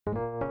You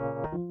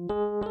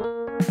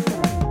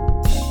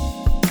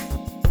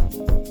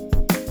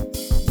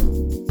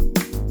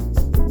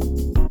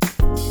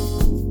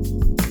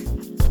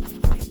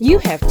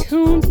have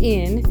tuned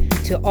in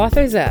to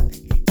Authors Up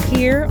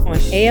here on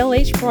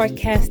ALH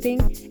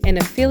Broadcasting, an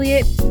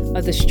affiliate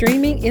of the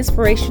Streaming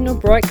Inspirational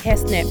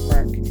Broadcast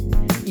Network.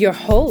 Your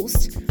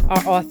hosts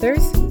are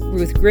authors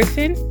Ruth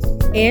Griffin,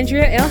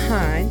 Andrea L.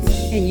 Hines,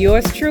 and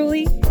yours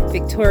truly,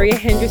 Victoria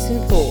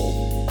Henderson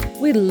Poole.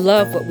 We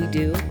love what we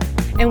do,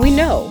 and we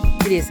know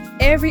it is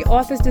every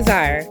author's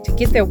desire to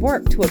get their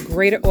work to a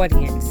greater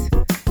audience.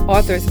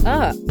 Authors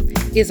Up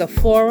is a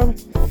forum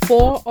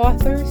for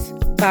authors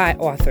by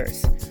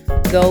authors,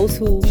 those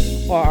who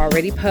are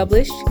already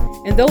published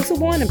and those who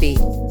want to be,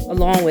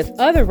 along with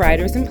other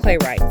writers and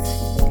playwrights.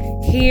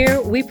 Here,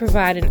 we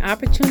provide an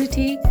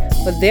opportunity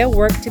for their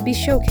work to be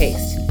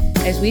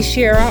showcased as we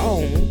share our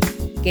own,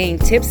 gain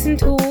tips and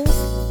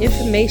tools,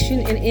 information,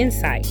 and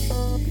insight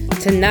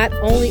to not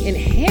only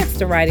enhance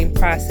the writing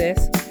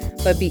process,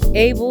 but be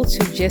able to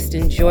just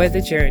enjoy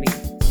the journey.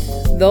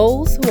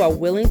 Those who are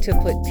willing to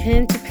put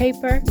pen to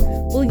paper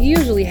will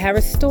usually have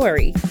a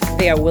story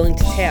they are willing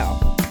to tell,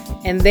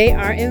 and they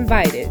are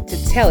invited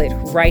to tell it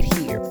right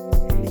here.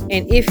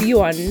 And if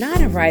you are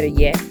not a writer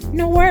yet,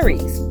 no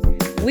worries.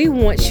 We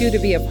want you to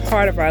be a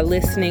part of our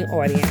listening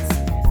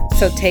audience.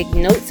 So take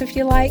notes if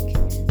you like,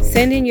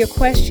 send in your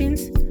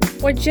questions,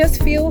 or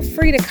just feel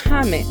free to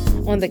comment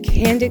on the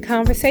candid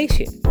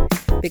conversation,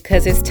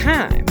 because it's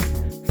time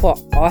for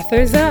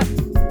Authors Up.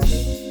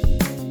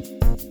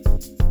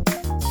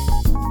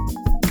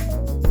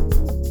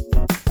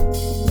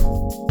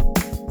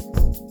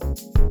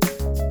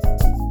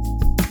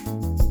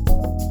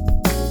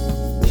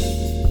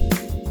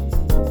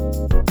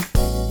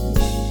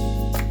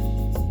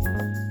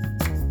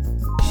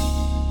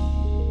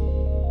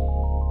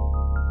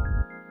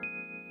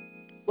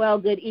 Well,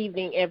 good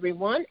evening,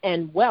 everyone,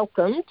 and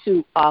welcome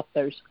to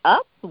Authors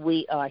Up.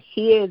 We are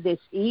here this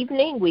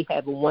evening. We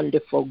have a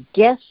wonderful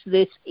guest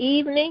this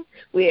evening.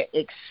 We're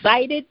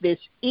excited this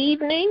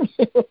evening.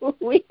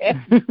 We have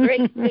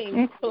great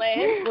things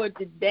planned for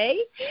today,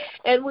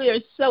 and we are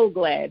so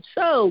glad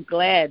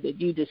that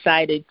you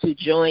decided to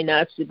join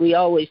us. We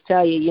always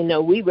tell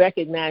you, we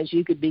recognize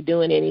you could be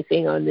doing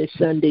anything on this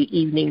Sunday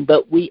evening,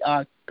 but we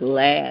are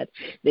glad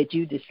that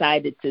you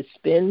decided to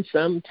spend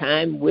some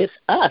time with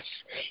us.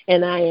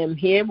 And I am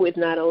here with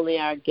not only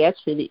our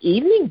guests for the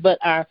evening, but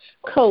our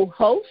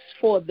co-hosts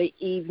for the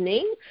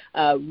evening.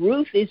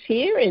 Ruth is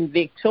here and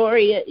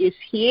Victoria is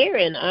here,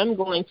 and I'm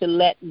going to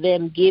let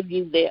them give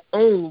you their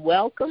own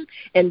welcome,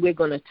 and we're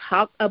going to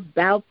talk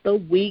about the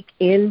week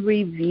in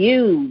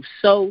review.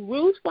 So,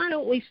 Ruth, why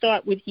don't we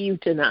start with you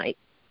tonight?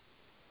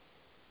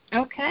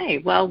 Okay.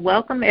 Well,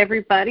 welcome,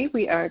 everybody.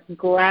 We are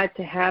glad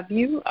to have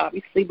you.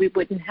 Obviously, we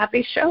wouldn't have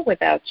a show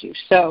without you.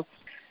 So,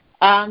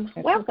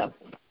 welcome.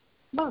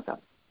 Welcome.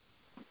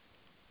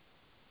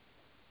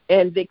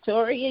 And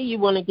Victoria, you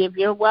want to give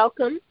your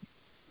welcome?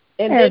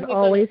 And as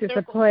always, it's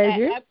a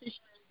pleasure.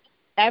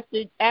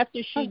 After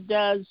she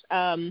does,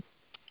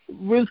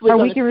 Ruth, we're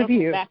going to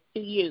circle back to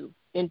you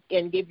and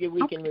give your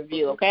week in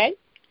review, okay?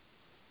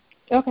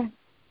 Okay.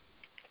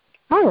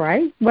 All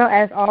right. Well,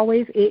 as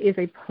always, it is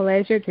a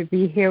pleasure to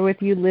be here with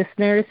you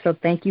listeners, so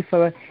thank you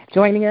for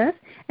joining us.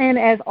 And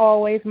as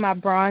always, my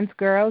bronze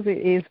girls, it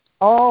is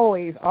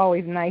always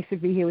nice to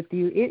be here with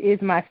you. It is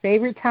my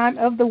favorite time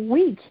of the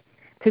week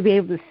to be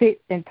able to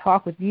sit and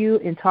talk with you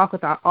and talk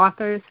with our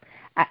authors.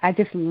 I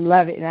just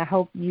love it, and I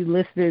hope you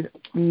listeners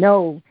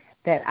know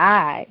that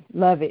I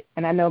love it,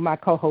 and I know my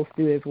co-hosts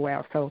do as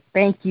well. So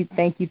thank you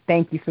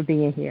for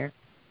being here.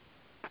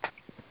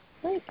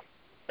 Great.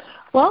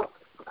 Well,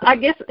 I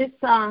guess it's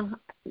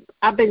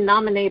I've been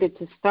nominated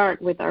to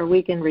start with our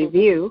week in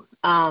review.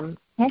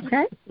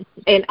 Okay.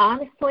 And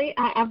honestly,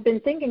 I've been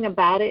thinking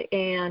about it,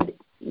 and,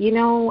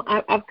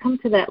 I've come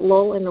to that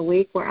lull in the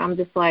week where I'm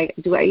just like,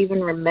 do I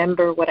even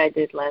remember what I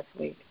did last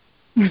week?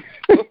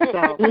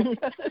 So,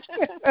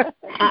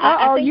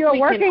 you're a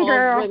working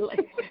girl.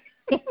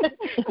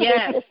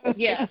 Yes.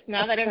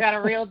 Now that I've got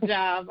a real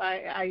job,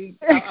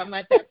 I'm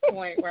at that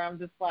point where I'm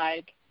just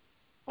like,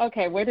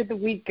 okay, where did the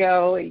week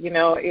go?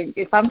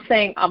 If I'm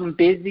saying I'm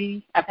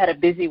busy, I've had a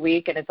busy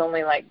week, and it's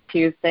only like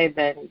Tuesday,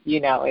 then,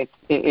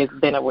 it's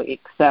been a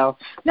week. So,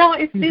 no,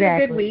 it's been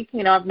a good week.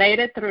 I've made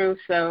it through,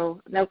 so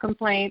no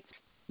complaints.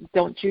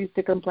 Don't choose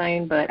to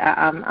complain, but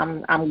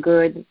I'm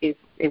good. It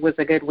was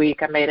a good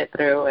week. I made it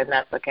through, and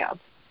that's what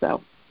counts.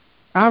 So,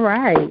 all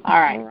right.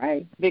 All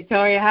right.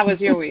 Victoria, how was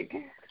your week?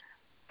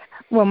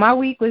 Well, my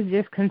week was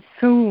just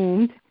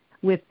consumed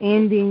with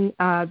ending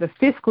the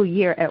fiscal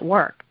year at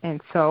work. And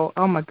so,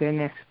 oh, my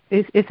goodness,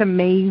 it's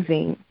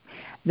amazing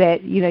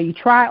that, you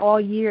try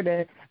all year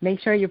to make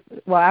sure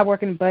I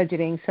work in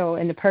budgeting, so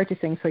in the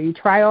purchasing, so you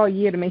try all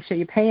year to make sure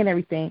you're paying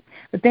everything.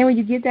 But then when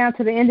you get down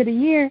to the end of the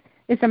year,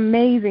 it's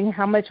amazing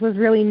how much was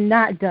really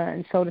not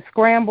done. So the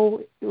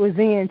scramble was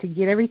in to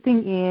get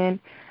everything in.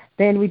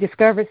 Then we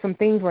discovered some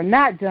things were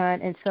not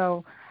done. And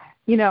so,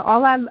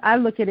 all I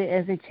look at it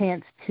as a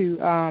chance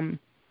to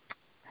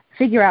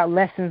figure out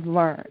lessons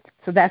learned.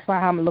 So that's why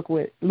I'm look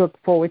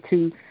forward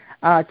to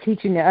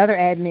teaching the other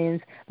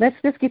admins. Let's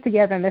just get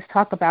together and let's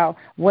talk about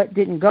what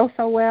didn't go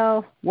so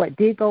well, what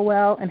did go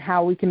well, and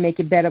how we can make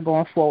it better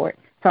going forward.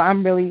 So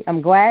I'm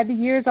glad the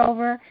year's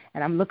over,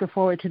 and I'm looking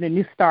forward to the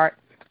new start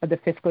of the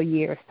fiscal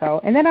year.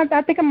 So, and then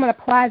I think I'm going to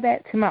apply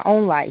that to my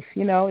own life.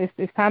 You know,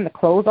 it's time to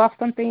close off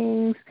some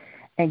things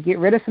and get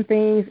rid of some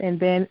things, and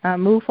then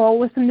move forward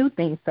with some new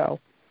things. So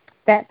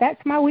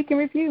that's my week in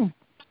review.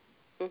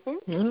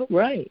 Mm-hmm. All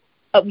right.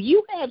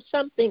 You have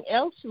something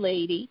else,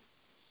 lady.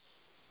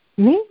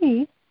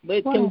 Me?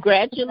 But wow.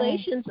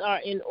 Congratulations are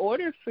in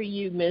order for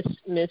you, Miss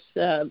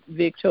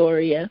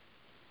Victoria.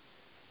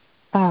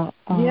 Yeah,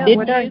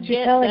 what are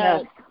you telling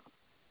us?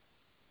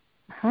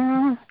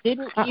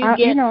 Didn't you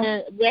get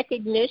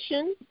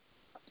recognition?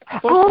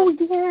 Oh,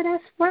 yeah,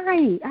 that's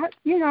right.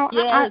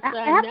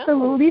 I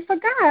absolutely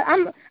forgot.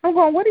 I'm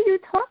going, what are you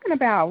talking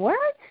about?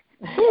 What?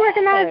 Who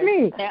recognized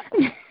me?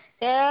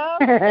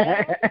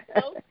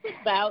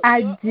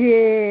 I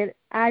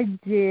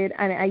did.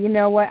 And you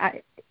know what?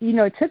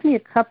 It took me a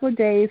couple of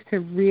days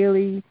to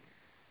really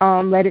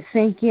let it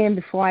sink in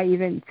before I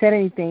even said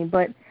anything.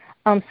 But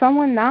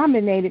someone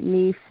nominated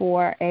me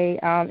for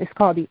it's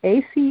called the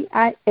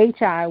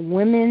ACHI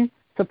Women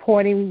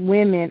Supporting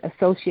Women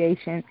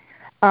Association.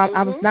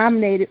 I was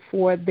nominated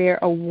for their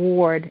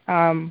award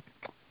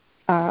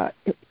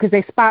because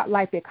they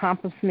spotlight the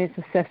accomplishments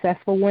of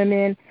successful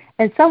women.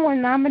 And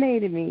someone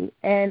nominated me,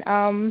 and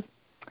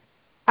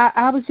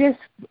I was just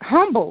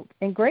humbled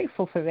and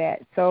grateful for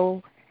that.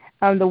 So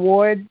the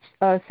award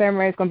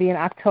ceremony is going to be in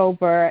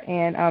October,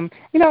 and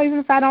even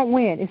if I don't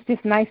win, it's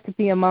just nice to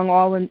be among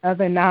all the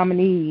other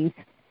nominees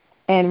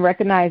and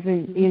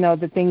recognizing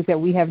the things that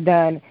we have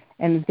done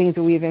and the things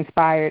that we have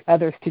inspired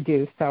others to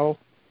do. So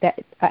that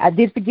I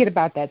did forget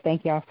about that.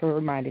 Thank y'all for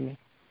reminding me.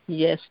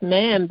 Yes,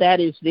 ma'am. That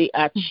is the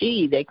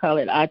ACHI. They call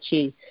it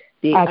ACHI.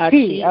 The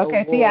ACHI. Okay.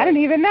 Award. See, I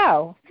didn't even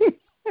know.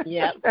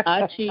 Yeah,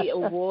 ACHI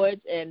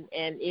Awards, and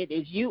it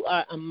is, you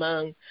are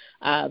among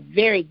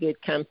very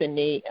good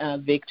company,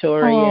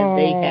 Victoria. Oh.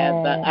 They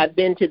have I've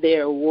been to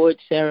their award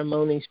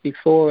ceremonies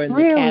before, and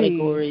really? the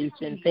categories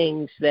and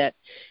things that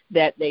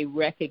they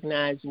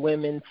recognize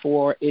women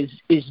for is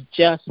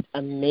just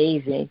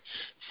amazing.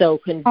 So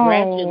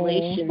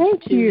congratulations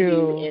to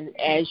you. And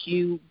as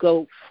you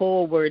go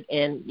forward,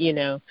 and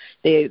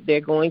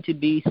they're going to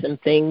be some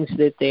things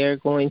that they're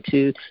going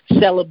to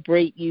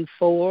celebrate you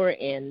for,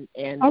 and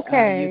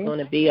you're going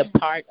to be a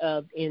part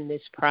of in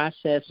this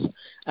process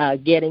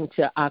getting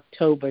to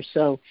October.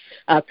 So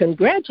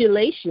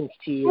congratulations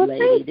to you,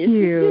 lady.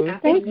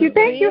 Thank you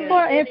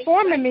for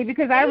informing me,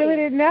 because I really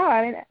didn't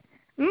know.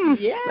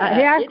 Here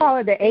I call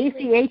it the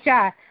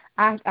ACHI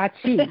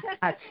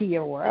ACHI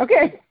Award.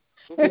 Okay.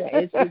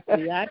 It's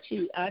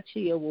the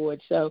ACHI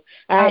Award. So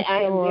I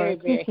am very,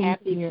 very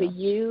happy for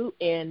you,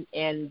 and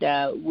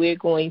we're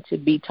going to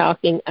be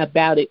talking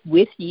about it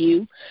with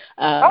you.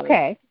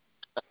 Okay.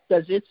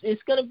 Because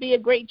it's going to be a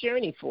great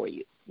journey for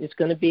you. It's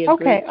going to be a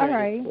great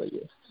journey for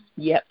you.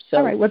 Yep. So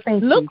all right. Well,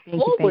 look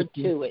forward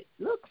to it.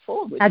 Look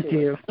forward to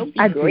it.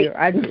 I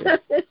do.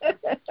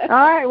 All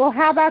right. Well,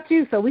 how about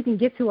you? So we can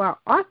get to our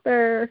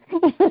author.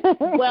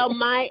 Well,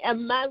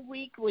 my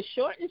week was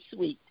short and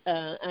sweet.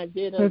 I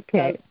did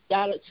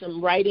got some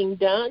writing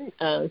done.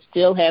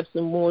 Still have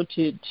some more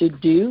to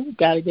do.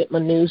 Got to get my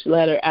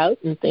newsletter out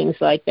and things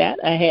like that.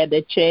 I had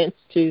a chance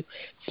to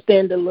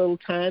spend a little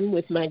time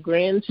with my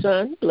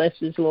grandson, bless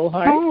his little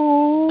heart.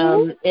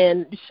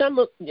 And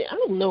I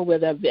don't know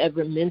whether I've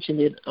ever mentioned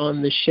it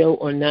on the show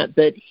or not,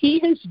 but he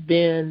has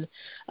been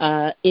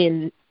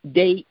in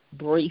date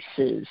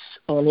braces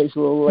on his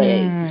little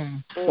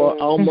leg for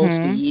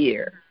almost a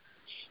year.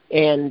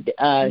 And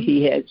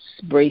he has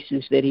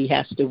braces that he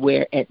has to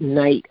wear at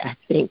night, I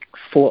think,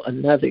 for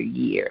another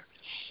year.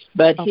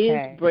 But his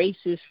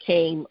braces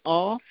came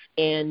off,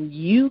 and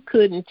you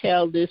couldn't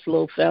tell this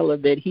little fella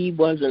that he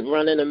wasn't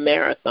running a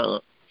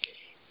marathon.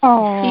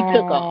 He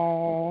took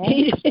off.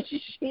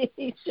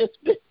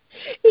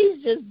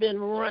 He's just been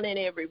running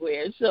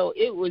everywhere. So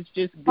it was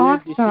just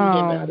good to see him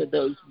out of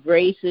those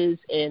braces,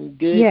 and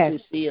good to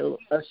see a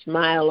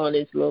smile on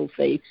his little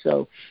face.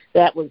 So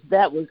that was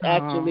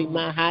actually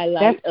my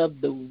highlight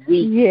of the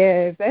week.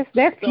 Yes,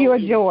 that's pure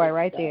joy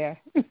right there.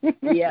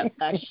 Yeah,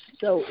 I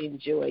so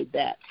enjoyed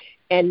that.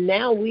 And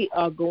now we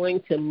are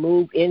going to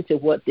move into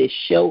what this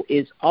show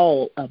is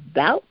all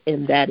about,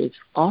 and that is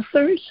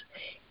authors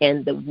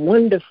and the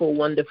wonderful,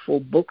 wonderful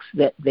books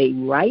that they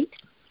write.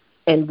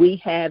 And we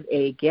have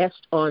a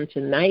guest on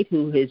tonight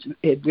who has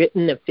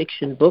written a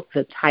fiction book.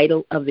 The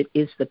title of it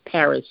is The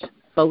Paris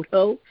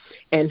Photo,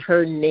 and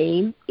her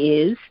name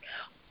is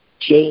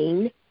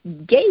Jane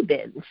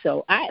Gabin.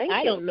 So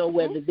I don't know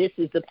whether this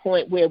is the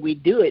point where we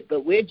do it,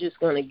 but we're just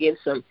going to give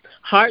some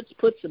hearts,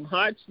 put some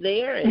hearts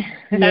there, and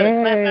kind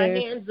of clap our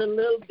hands a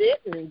little bit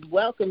and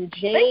welcome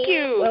Jane. Thank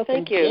you.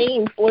 Welcome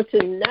Jane for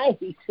tonight.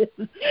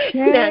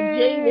 Now,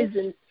 Jane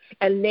is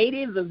a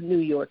native of New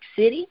York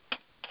City.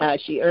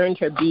 She earned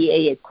her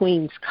BA at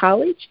Queens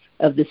College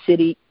of the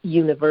City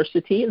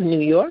University of New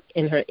York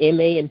and her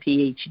MA and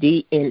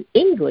PhD in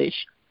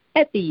English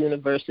at the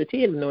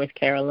University of North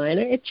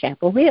Carolina at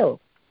Chapel Hill.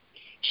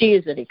 She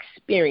is an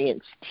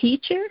experienced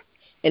teacher,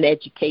 an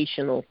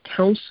educational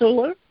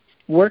counselor,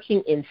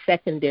 working in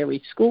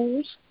secondary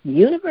schools,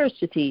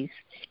 universities,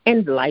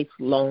 and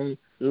lifelong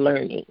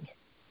learning.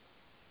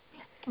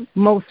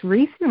 Most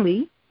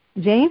recently,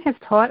 Jane has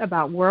taught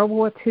about World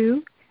War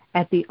II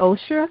at the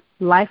Osher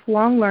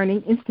Lifelong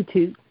Learning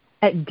Institute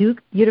at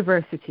Duke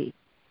University.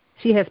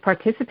 She has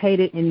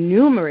participated in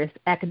numerous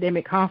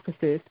academic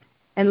conferences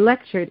and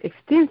lectured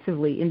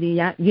extensively in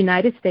the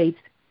United States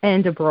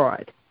and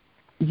abroad.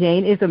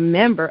 Jane is a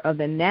member of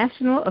the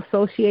National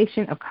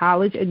Association of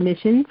College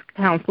Admissions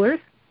Counselors,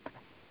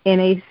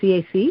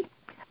 NACAC,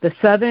 the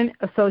Southern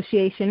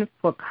Association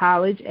for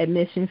College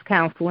Admissions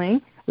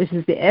Counseling, which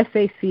is the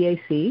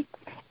SACAC,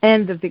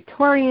 and the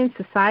Victorian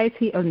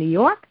Society of New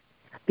York,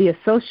 the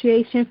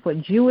Association for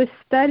Jewish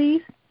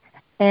Studies,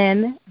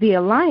 and the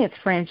Alliance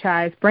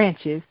franchise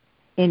branches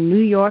in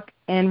New York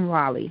and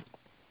Raleigh.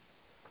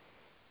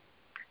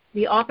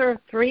 The author of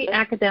 3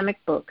 academic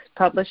books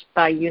published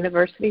by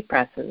university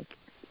presses,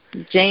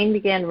 Jane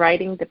began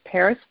writing The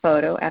Paris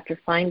Photo after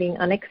finding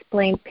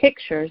unexplained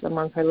pictures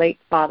among her late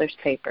father's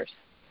papers.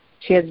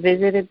 She has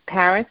visited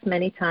Paris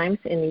many times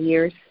in the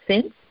years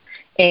since,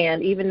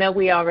 and even though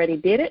we already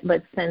did it,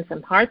 let's send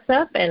some hearts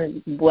up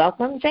and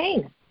welcome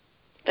Jane.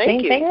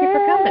 Thank you. Thank you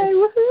for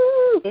coming.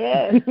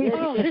 Yes.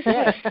 Oh,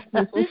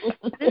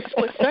 this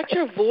was such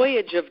a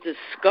voyage of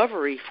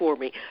discovery for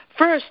me.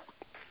 First,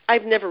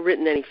 I've never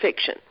written any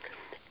fiction,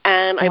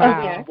 and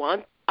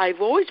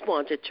I've always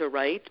wanted to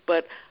write,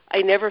 but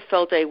I never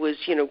felt I was,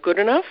 good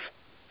enough.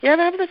 You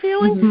ever have the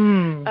feeling?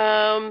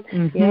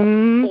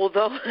 Mm-hmm.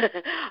 Although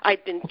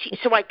I'd been,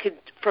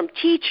 from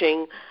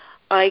teaching,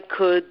 I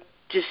could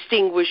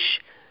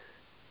distinguish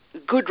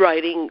good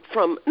writing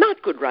from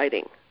not good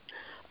writing.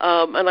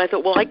 And I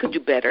thought, well, I could do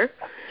better.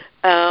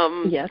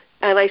 Yes.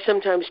 And I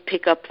sometimes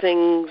pick up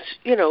things,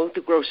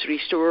 the grocery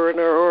store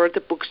or the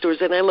bookstores,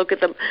 and I look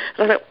at them,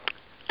 and I thought,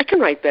 I can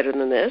write better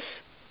than this,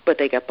 but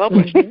they got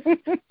published.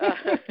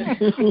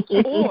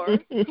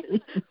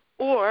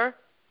 Or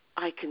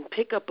I can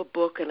pick up a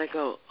book and I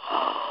go,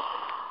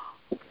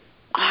 oh,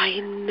 I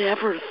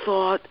never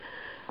thought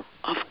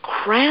of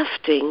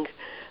crafting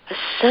a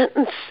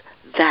sentence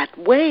that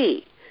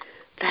way.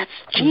 That's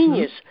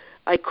genius.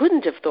 I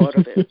couldn't have thought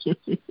of it.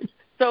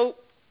 So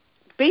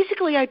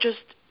basically I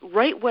just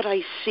write what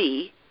I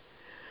see,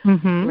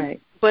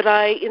 Right. but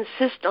I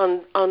insist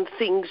on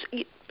things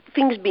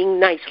being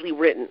nicely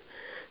written.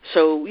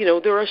 So,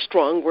 there are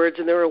strong words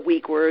and there are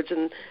weak words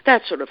and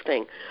that sort of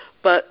thing.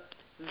 But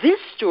this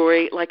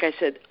story, like I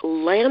said,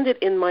 landed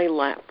in my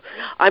lap.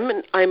 I'm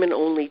an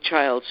only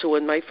child, so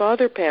when my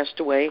father passed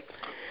away,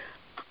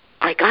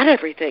 I got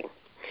everything.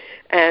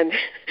 And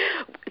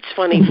it's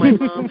funny, my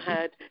mom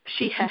had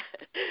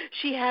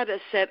a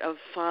set of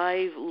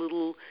 5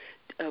 little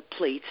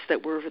plates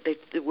that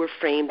were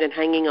framed and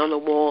hanging on the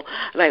wall,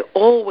 and I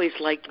always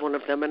liked one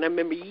of them. And I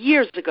remember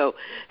years ago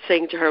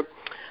saying to her,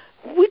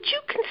 would you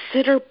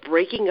consider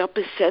breaking up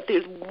a set?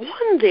 There's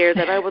one there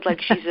that I would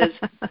like. She says,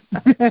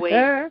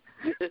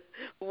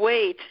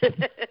 wait,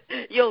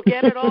 you'll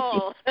get it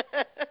all.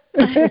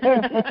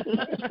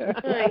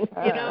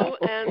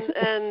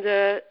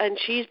 And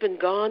she's been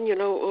gone,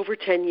 over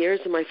 10 years,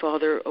 and my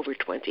father over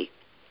 20.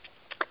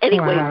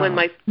 Anyway, when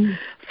my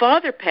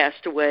father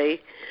passed away,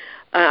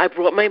 I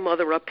brought my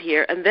mother up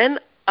here, and then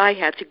I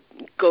had to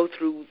go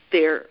through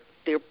their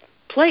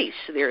place,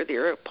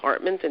 their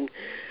apartment, and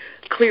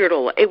clear it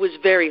all. It was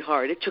very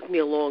hard. It took me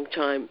a long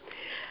time.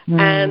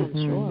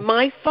 And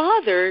my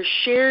father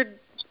shared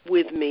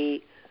with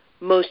me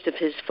most of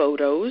his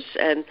photos,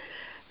 and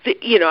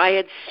I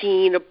had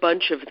seen a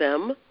bunch of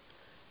them,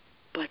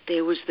 but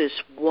there was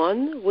this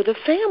one with a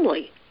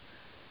family,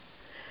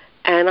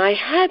 and I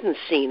hadn't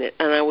seen it,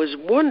 and I was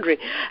wondering.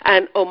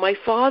 And my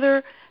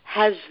father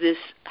had this.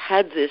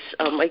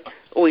 I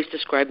always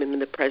describe him in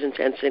the present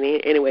tense.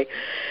 Anyway,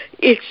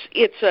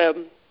 it's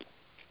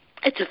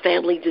a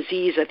family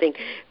disease, I think.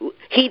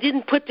 He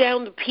didn't put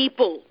down the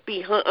people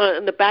behind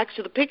on the backs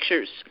of the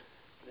pictures.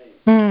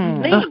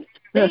 Names.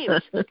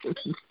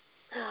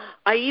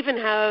 I even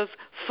have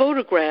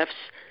photographs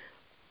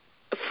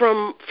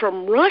from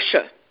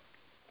Russia.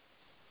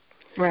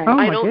 Right. Oh,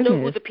 I don't know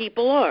goodness. who the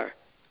people are,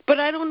 but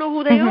I don't know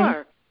who they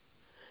are.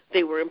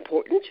 They were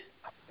important.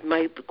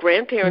 My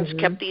grandparents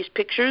kept these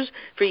pictures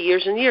for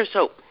years and years.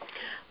 So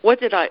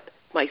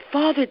my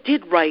father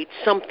did write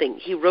something.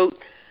 He wrote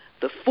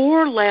the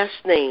 4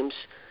 last names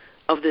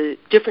of the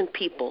different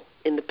people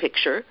in the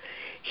picture.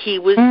 He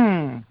was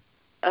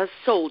a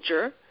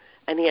soldier,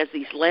 and he has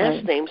these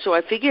last names. So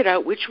I figured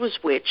out which was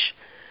which,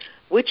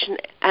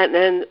 and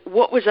then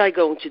what was I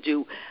going to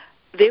do?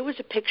 There was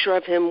a picture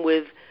of him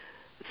with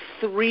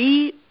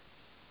 3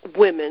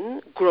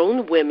 women,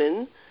 grown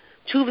women.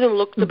 2 of them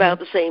looked about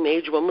the same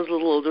age. One was a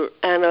little older,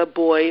 and a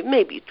boy,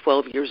 maybe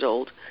 12 years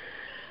old.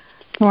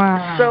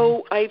 Wow.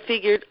 So I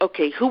figured,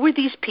 okay, who were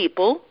these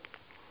people?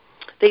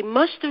 They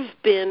must have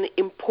been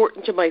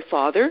important to my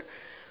father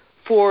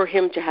for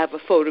him to have a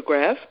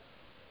photograph.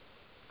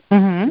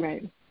 Mm-hmm.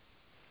 Right.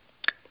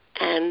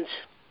 And,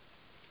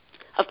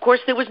 of course,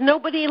 there was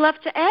nobody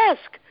left to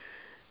ask.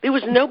 There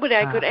was nobody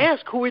I could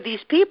ask. Who were these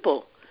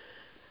people?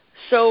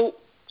 So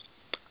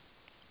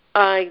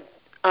I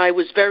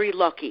was very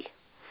lucky.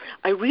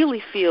 I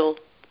really feel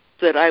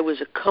that I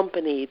was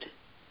accompanied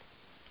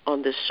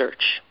on this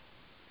search.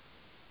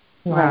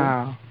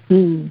 Wow.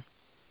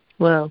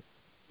 Well,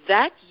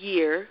 that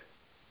year,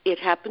 it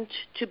happened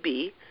to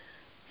be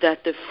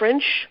that the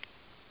French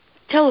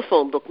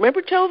telephone book,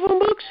 remember telephone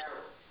books?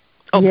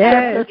 Oh,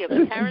 yes.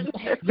 Paris.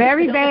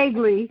 Very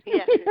vaguely.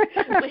 Yeah,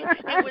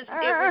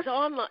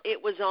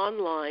 it was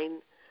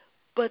online,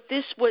 but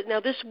this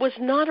was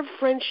not a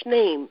French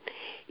name.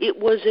 It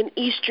was an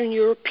Eastern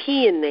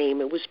European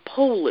name. It was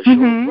Polish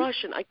or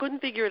Russian. I couldn't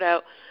figure it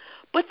out,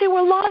 but there were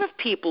a lot of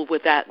people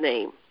with that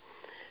name.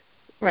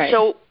 Right.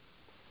 So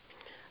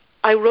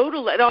I wrote a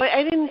letter.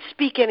 I didn't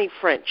speak any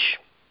French.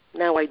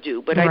 Now I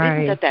do, but I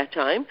didn't at that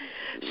time.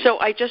 So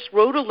I just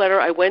wrote a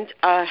letter.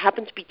 I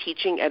happened to be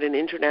teaching at an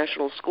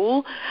international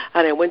school,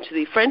 and I went to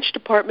the French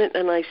department,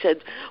 and I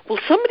said, will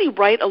somebody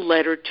write a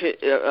letter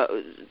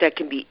that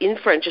can be in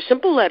French, a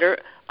simple letter.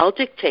 I'll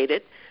dictate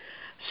it.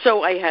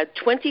 So I had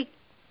 20,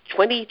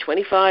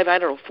 25,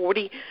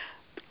 40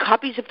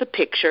 copies of the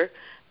picture,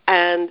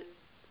 and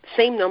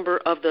same number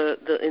of the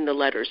in the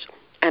letters.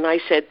 And I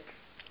said,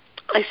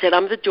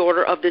 I'm the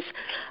daughter of this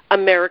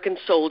American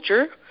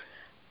soldier,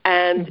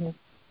 and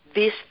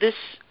this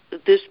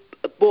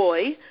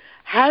boy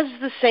has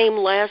the same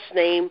last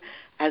name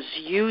as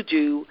you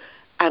do,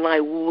 and I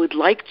would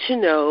like to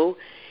know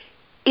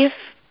if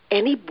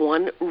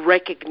anyone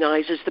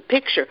recognizes the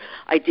picture.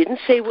 I didn't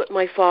say what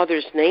my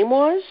father's name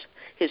was,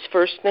 his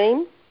first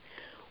name,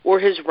 or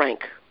his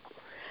rank.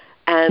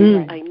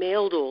 And I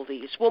mailed all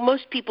these. Well,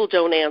 most people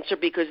don't answer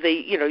because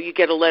you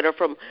get a letter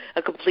from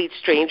a complete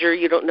stranger,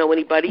 you don't know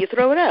anybody, you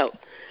throw it out.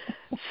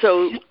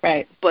 So,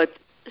 but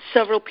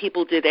several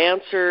people did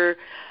answer.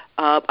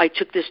 I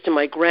took this to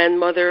my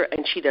grandmother,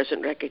 and she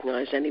doesn't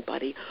recognize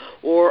anybody.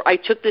 Or I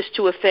took this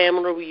to a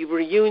family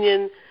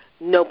reunion,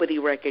 nobody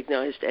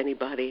recognized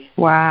anybody.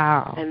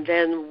 Wow. And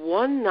then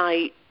one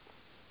night,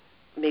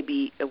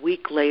 maybe a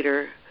week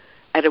later,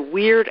 at a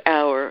weird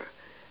hour,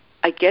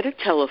 I get a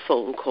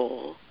telephone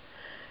call.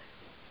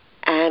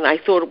 And I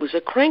thought it was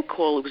a crank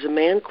call. It was a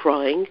man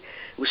crying.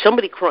 It was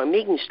somebody crying,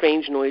 making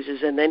strange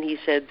noises. And then he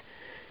said,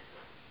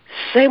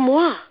 "C'est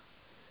moi.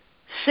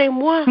 C'est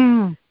moi,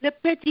 le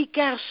petit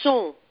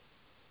garçon.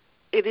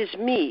 It is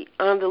me.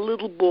 I'm the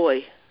little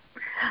boy."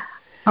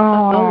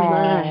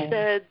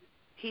 Oh.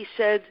 He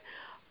said,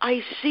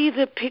 "I see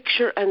the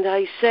picture and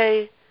I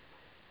say,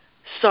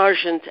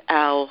 Sergeant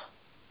Al."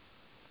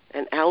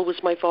 And Al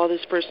was my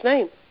father's first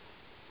name.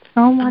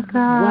 Oh, my God.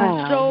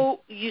 Wow. So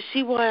you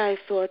see why I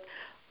thought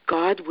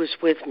God was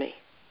with me.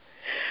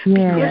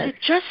 Yeah. Because it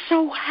just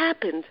so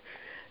happened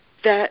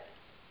that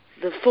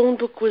the phone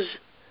book was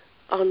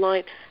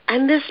online,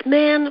 and this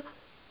man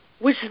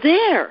was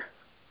there.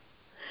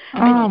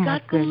 And he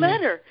got the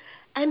letter,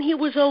 and he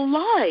was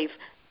alive,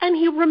 and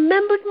he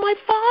remembered my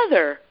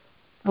father.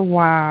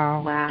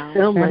 Wow. Wow.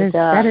 Oh, my God.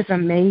 That is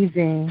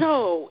amazing.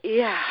 So,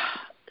 yeah.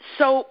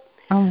 So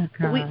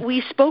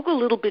we spoke a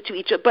little bit to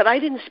each other, but I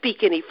didn't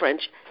speak any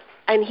French,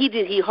 and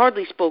he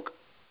hardly spoke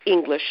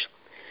English.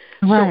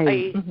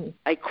 Right. So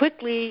I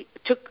quickly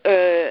took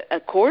a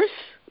course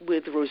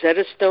with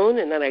Rosetta Stone,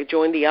 and then I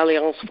joined the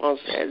Alliance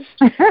Française,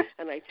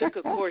 and I took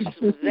a course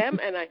with them,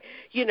 and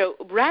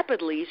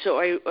rapidly, so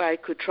I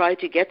could try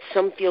to get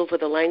some feel for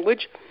the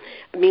language.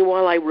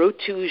 Meanwhile, I wrote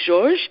to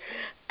Georges,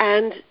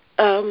 and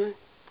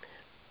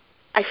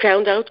I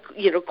found out,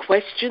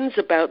 questions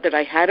that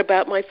I had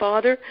about my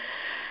father,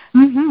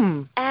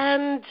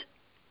 and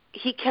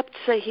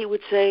he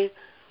would say,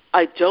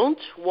 "I don't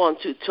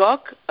want to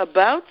talk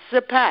about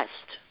the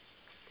past.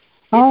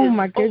 Oh,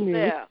 my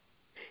goodness.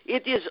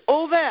 It is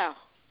over."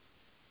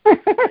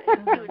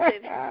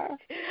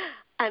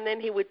 And then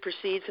he would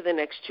proceed for the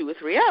next 2 or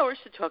 3 hours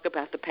to talk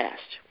about the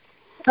past.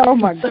 Oh,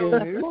 my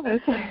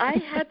goodness.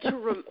 I had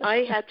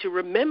to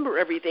remember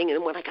everything,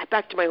 and when I got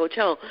back to my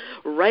hotel,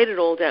 write it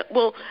all down.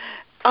 Well,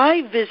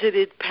 I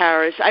visited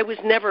Paris. I was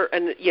never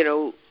a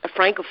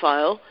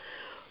Francophile,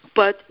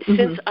 but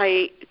since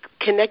I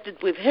connected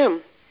with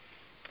him,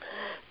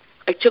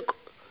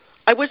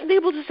 I wasn't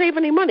able to save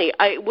any money.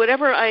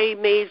 Whatever I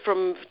made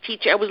from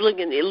teaching, I was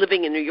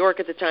living in New York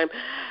at the time,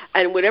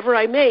 and whatever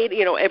I made,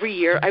 every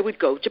year I would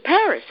go to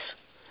Paris.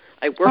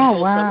 I worked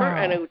all summer,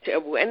 and I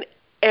went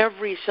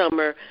every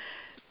summer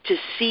to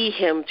see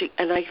him.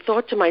 And I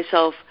thought to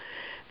myself,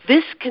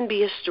 this can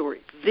be a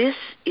story. This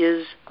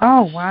is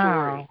a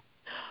story.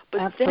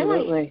 But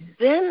absolutely.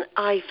 Then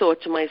I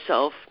thought to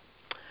myself,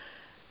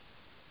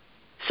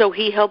 so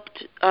he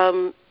helped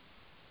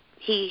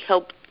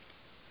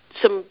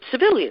some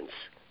civilians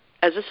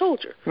as a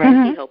soldier.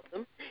 Right. He helped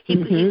them. He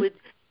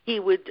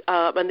would,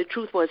 and the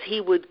truth was, he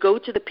would go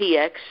to the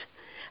PX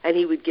and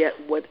he would get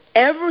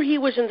whatever he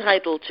was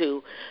entitled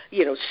to,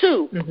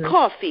 soup,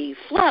 coffee,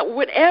 flour,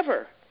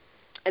 whatever,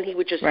 and he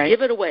would just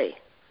give it away.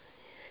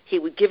 He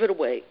would give it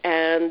away,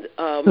 and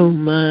oh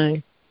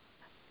my,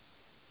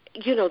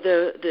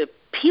 the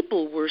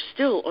people were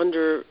still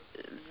under.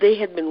 They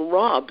had been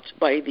robbed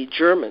by the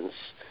Germans,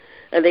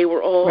 and they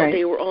were all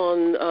they were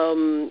on.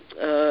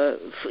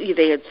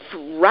 They had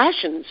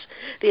rations.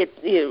 They had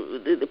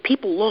the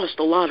people lost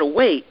a lot of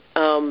weight,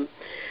 and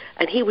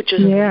he would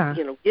just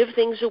give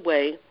things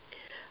away.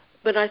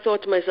 But I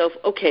thought to myself,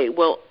 okay,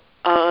 well,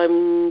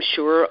 I'm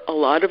sure a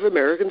lot of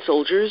American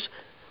soldiers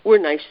were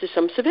nice to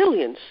some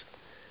civilians.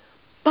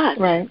 But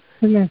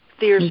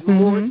there's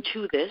more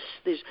to this.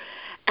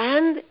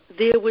 And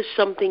there was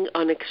something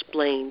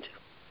unexplained.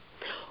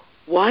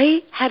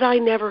 Why had I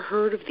never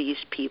heard of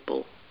these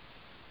people?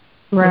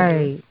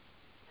 Right.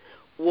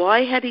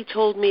 Why had he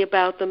told me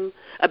about them,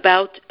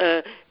 about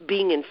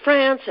being in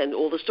France and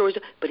all the stories,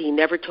 but he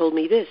never told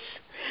me this?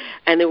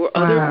 And there were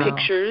other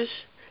pictures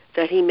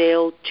that he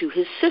mailed to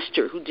his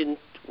sister, who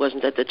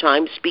wasn't at the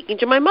time speaking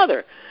to my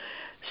mother.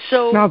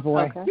 So oh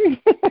boy.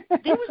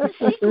 There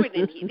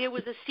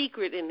was a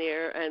secret in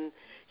there, and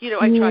I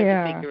tried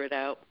to figure it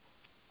out.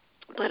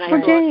 But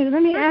Jane,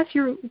 let me ask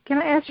you. Can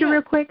I ask you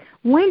real quick?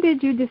 When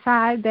did you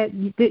decide that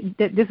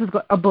this was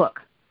a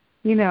book?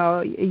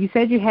 You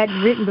said you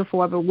hadn't written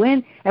before, but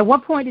at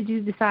what point did you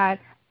decide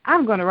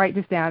I'm going to write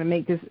this down and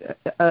make this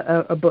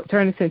a book,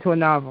 turn this into a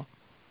novel?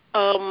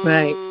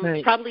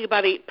 Right. Probably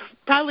about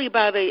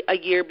a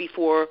year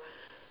before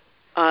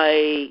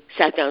I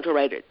sat down to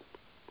write it.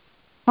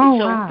 Oh,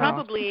 so wow.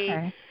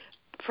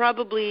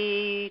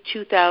 Probably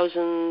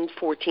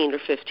 2014 or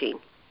 15.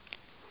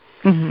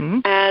 Mm-hmm.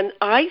 And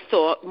I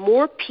thought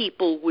more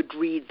people would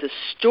read the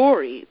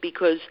story,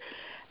 because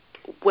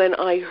when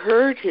I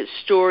heard his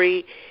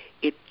story,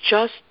 it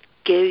just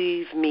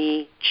gave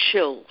me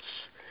chills.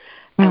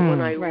 And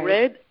when I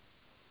read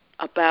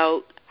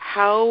about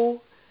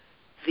how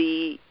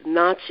the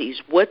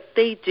Nazis, what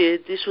they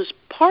did, this was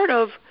part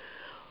of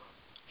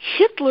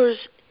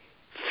Hitler's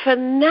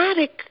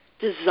fanatic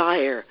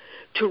desire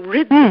to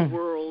rid the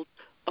world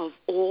of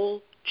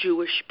all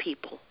Jewish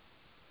people.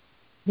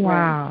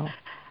 Wow.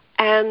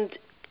 And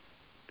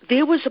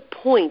there was a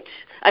point,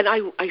 and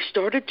I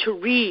started to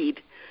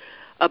read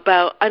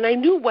about, and I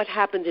knew what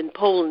happened in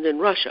Poland and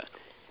Russia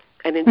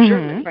and in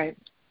Germany, right.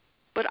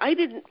 But I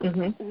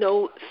didn't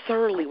know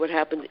thoroughly what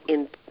happened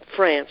in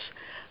France.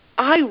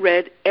 I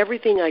read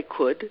everything I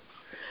could.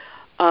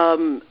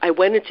 I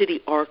went into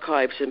the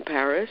archives in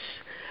Paris.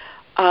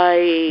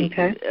 I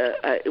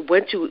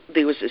went to,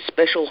 there was a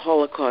special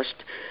Holocaust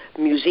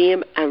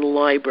museum and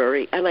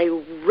library, and I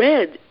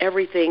read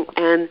everything,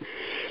 and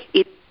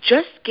it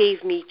just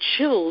gave me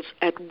chills.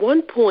 At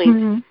one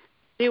point,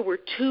 there were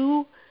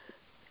two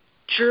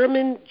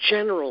German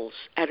generals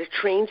at a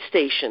train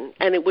station,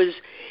 and it was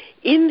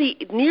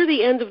near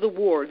the end of the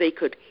war. They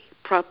could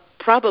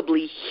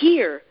probably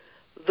hear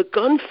the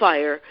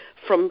gunfire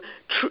from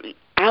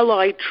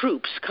Allied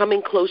troops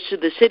coming close to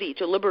the city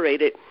to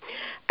liberate it.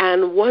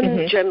 And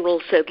one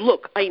general said,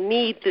 "Look, I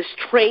need this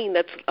train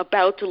that's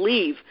about to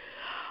leave.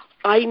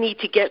 I need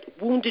to get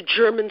wounded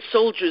German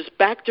soldiers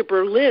back to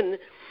Berlin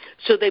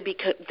so they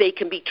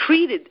can be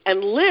treated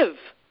and live."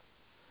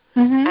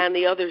 And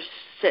the other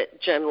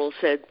general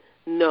said,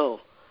 "No,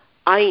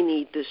 I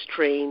need this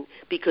train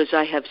because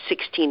I have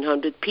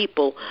 1,600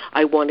 people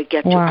I want to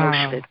get to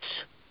Auschwitz."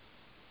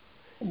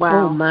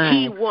 Wow. Oh, my.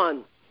 He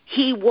won.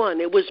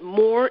 It was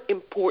more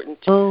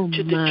important to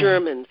the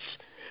Germans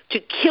to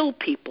kill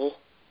people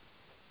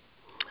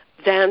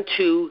than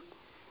to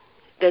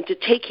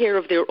take care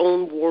of their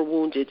own war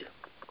wounded.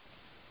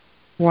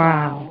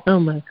 Wow. Oh,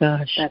 my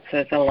gosh. That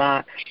says a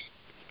lot.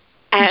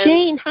 And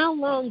Jane, how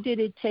long did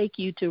it take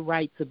you to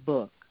write the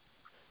book?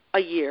 A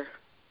year.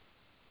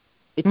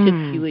 It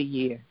took you a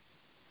year.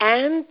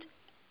 And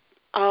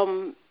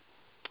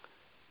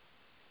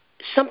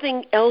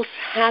something else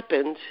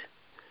happened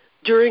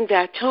during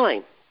that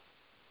time.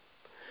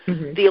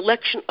 The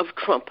election of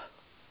Trump.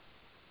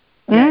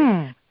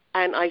 And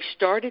I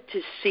started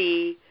to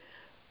see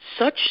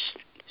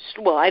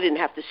I didn't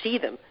have to see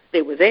them.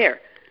 They were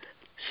there.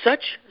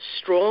 Such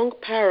strong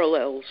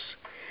parallels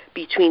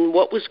between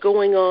what was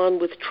going on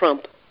with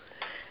Trump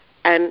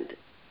and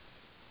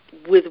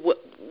with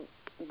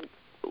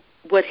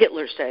what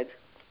Hitler said,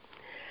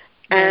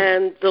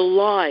 and the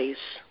lies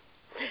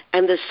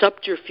and the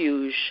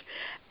subterfuge,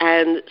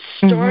 and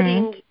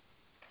starting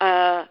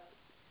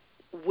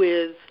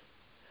with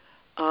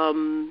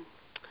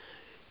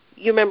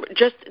you remember,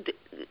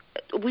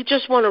 we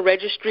just want a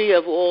registry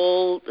of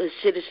all the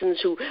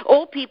citizens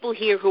all people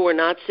here who are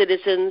not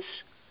citizens.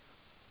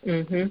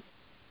 It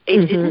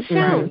didn't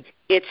sound.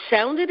 It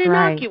sounded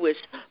innocuous,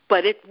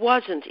 but it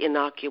wasn't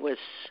innocuous.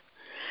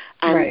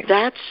 And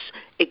that's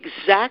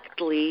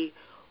exactly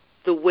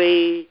the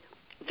way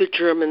the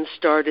Germans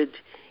started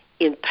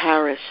in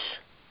Paris.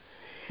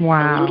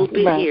 Wow. A little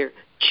bit here,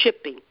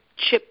 chipping.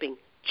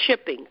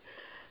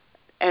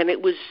 And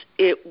it was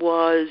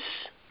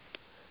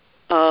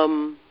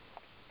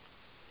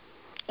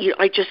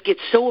I just get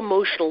so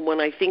emotional when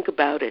I think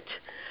about it.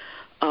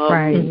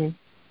 Right.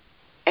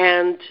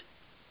 And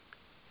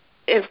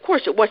of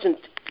course, it wasn't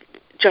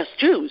just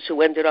Jews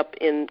who ended up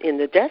in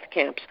the death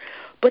camps,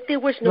 but there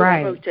was no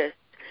protest.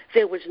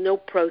 There was no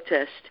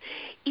protest.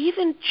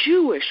 Even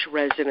Jewish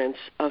residents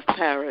of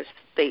Paris,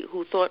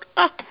 who thought,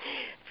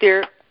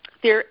 they're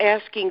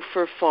asking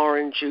for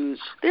foreign Jews.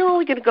 They're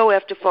only going to go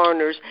after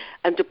foreigners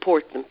and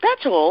deport them.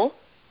 That's all.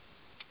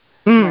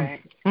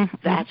 Right.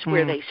 That's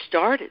where they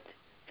started.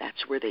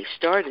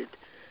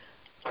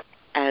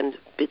 And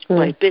bit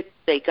by bit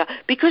they got,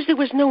 because there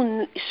was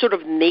no sort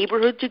of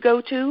neighborhood to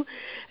go to,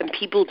 and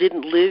people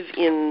didn't live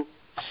in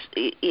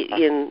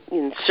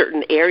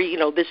certain area.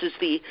 This is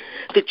the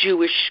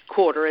Jewish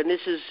quarter, and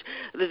this is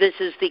the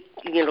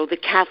the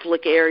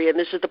Catholic area, and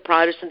this is the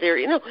Protestant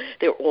area.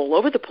 They're all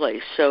over the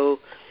place. So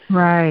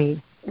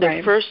the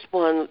first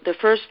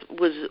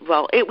was,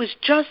 well, it was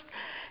just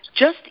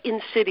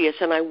insidious,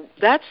 and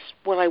that's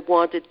what I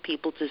wanted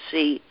people to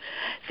see,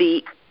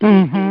 the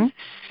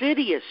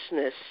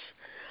insidiousness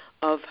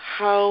of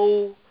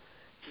how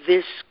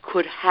this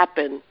could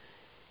happen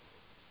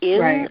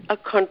in a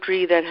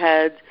country that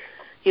had,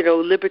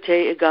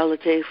 liberté,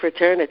 égalité,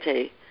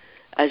 fraternité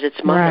as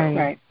its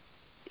motto.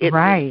 It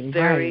was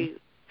very,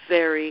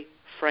 very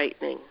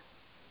frightening.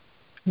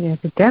 Yeah,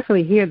 to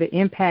definitely hear the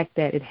impact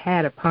that it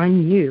had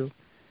upon you,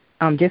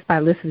 just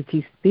by listening to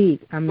you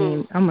speak. I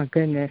mean, oh my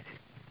goodness.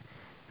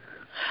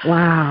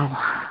 Wow.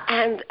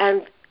 And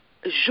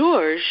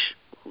Georges,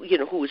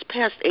 who was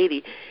past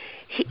 80,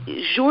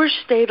 Georges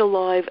stayed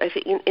alive, I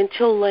think,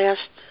 until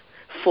last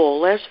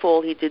fall. Last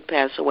fall he did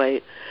pass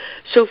away.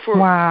 So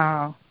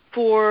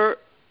for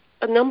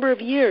a number of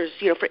years,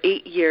 for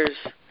 8 years,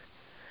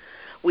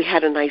 we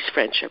had a nice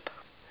friendship.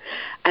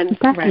 And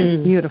that's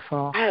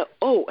beautiful.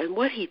 And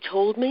what he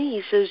told me,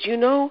 he says,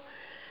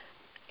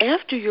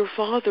 after your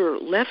father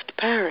left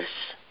Paris,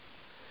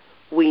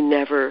 we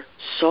never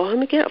saw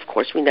him again. Of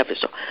course, we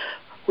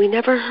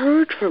never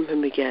heard from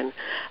him again.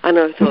 And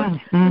I thought,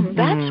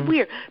 that's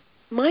weird.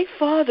 My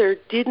father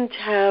didn't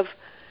have,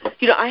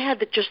 I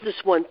had just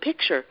this one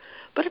picture,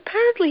 but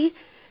apparently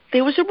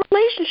there was a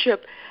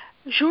relationship.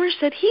 Georges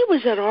said he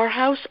was at our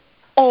house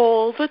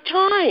all the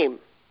time.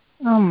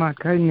 Oh, my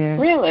goodness.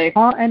 Really?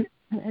 And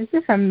it's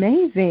just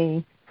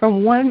amazing.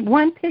 From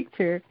one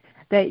picture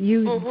that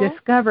you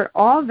discovered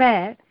all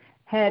that,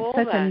 had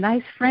such a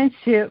nice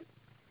friendship,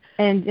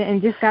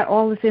 and just got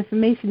all this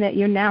information that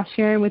you're now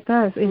sharing with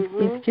us.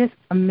 It's just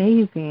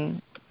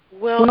amazing.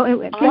 Well,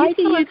 why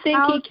do you think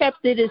he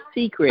kept it a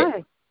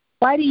secret?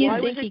 Why do you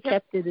think he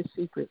kept it a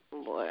secret?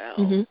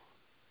 Well,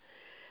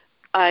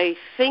 I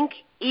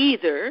think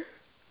either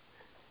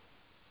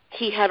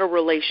he had a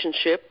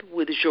relationship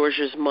with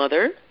Georges'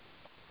 mother.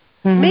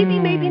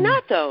 Maybe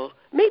not, though.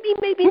 Maybe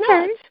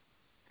not.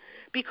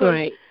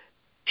 Because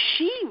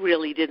she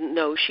really didn't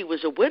know she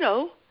was a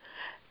widow.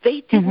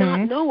 They did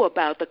not know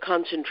about the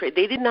concentration.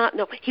 They did not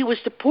know. He was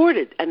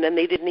deported, and then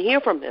they didn't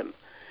hear from him.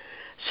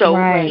 So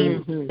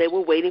they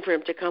were waiting for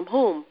him to come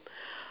home.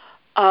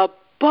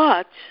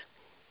 But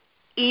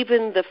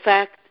even the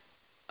fact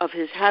of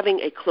his having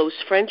a close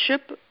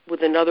friendship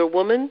with another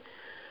woman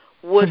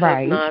would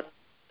have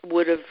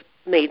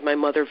made my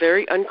mother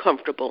very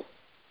uncomfortable.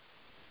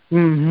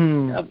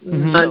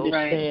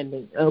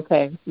 Understanding.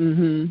 Okay.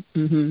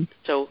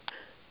 So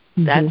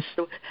that's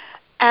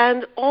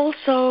and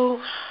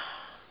also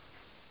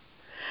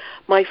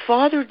my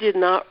father did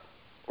not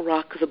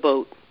rock the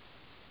boat.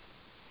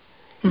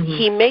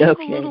 He made a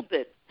little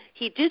bit.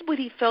 He did what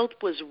he felt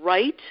was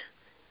right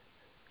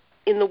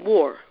in the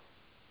war.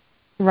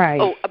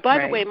 Right. Oh, by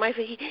the way,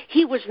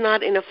 he was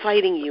not in a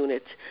fighting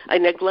unit. I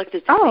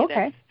neglected to say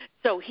that.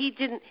 So he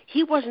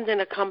wasn't in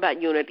a combat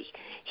unit.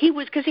 He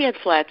was, because he had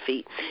flat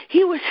feet.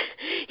 He was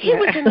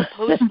in the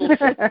postal.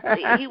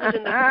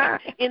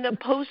 In the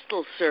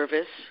postal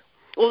service.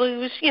 Well, he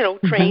was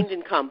trained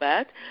in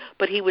combat,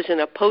 but he was in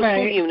a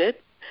postal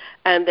unit,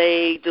 and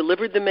they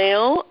delivered the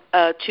mail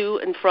to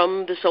and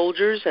from the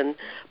soldiers and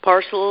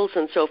parcels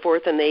and so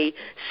forth, and they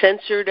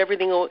censored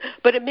everything.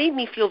 But it made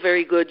me feel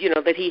very good,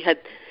 that he had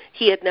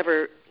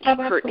never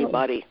hurt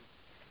anybody.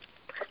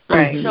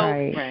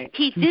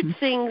 He did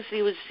things.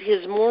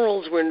 His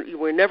morals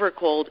were never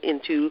called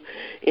into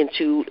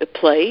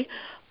play.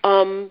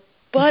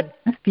 But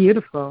that's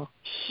beautiful.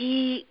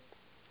 He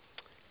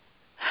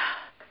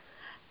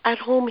at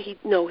home he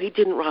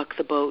didn't rock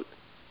the boat.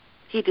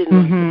 He didn't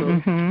rock the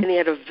boat, and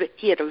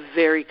he had a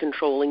very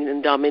controlling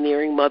and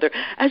domineering mother.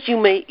 As you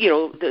may,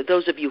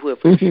 those of you who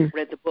have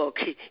read the book,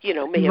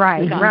 may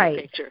have gotten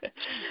the picture.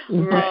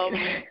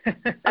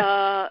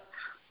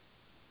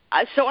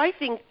 So I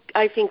think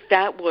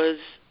that was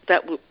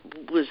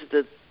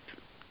the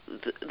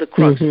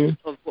crux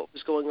of what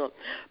was going on.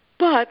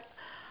 But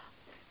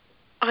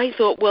I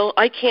thought, well,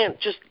 I can't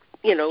just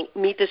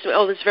meet this.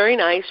 Oh, that's very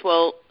nice.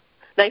 Well,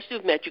 nice to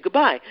have met you.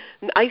 Goodbye.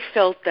 I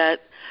felt that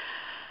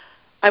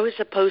I was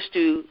supposed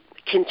to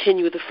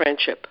continue the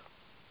friendship.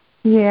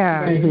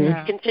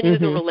 Continue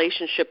the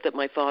relationship that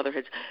my father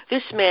had.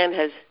 This man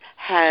has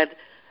had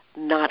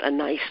not a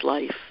nice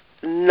life.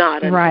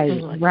 not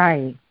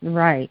right.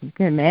 You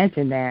can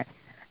imagine that.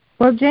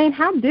 Well, Jane,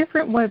 how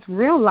different was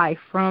real life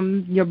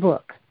from your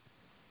book?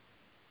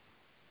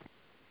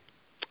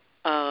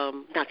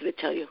 Not going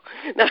to tell you.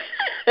 That's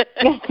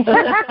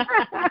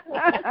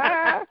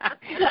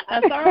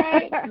all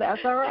right.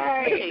 That's all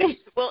right. Okay.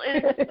 Well,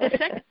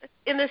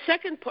 in the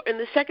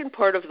second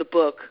part of the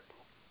book,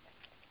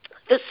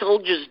 the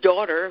soldier's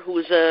daughter, who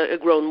is a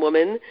grown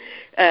woman,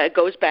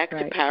 goes back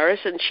to Paris,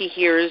 and she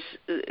hears,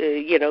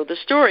 the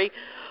story,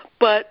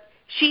 but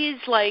she's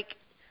like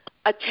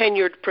a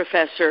tenured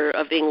professor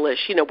of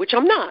English, which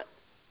I'm not.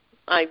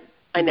 I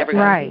never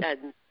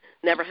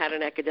never had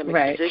an academic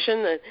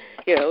position,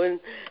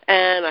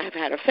 and I have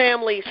had a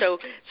family, so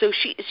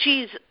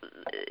she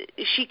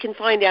can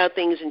find out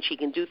things and she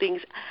can do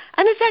things,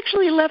 and it's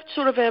actually left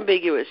sort of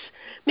ambiguous.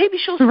 Maybe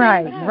she'll say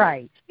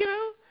that,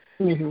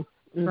 Mm-hmm.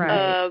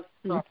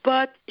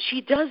 But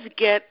she does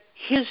get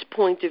his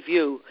point of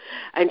view,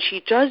 and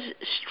she does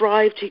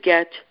strive to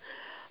get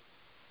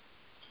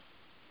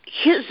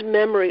his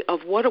memory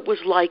of what it was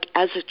like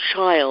as a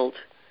child.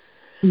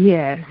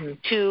 Yes.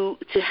 To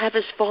have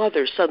his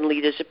father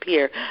suddenly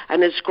disappear,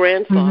 and his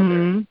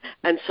grandfather,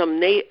 and some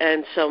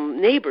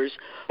neighbors,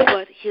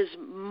 but his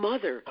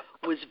mother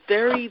was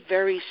very,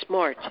 very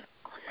smart,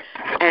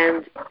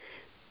 and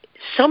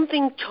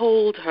something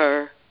told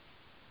her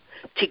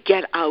to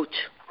get out,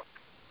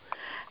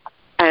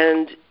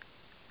 and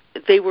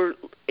they were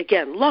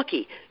again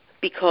lucky,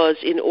 because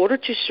in order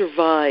to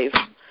survive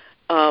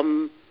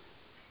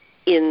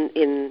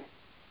in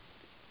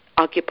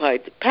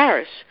occupied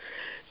Paris,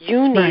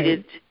 you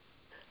needed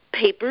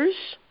papers,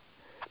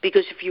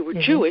 because if you were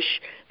Jewish,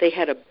 they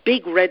had a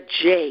big red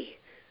J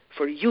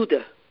for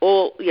Judah,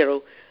 all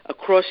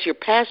across your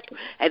passport,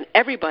 and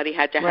everybody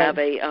had to have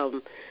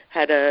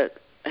had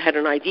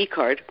an ID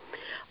card.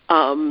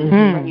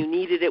 You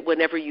needed it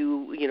whenever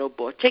you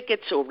bought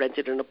tickets or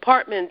rented an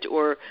apartment,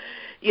 or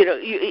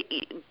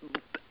it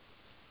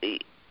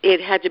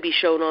had to be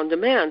shown on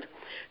demand.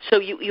 So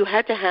you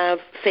had to have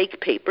fake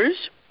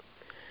papers,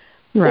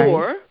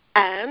 or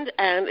and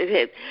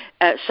it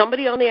had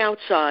somebody on the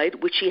outside,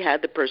 which he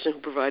had, the person who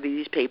provided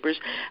these papers,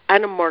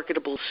 and a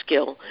marketable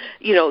skill.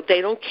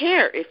 They don't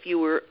care if you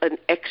were an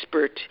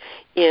expert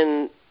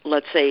in,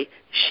 let's say,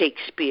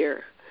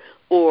 Shakespeare,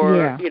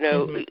 or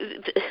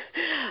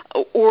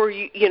or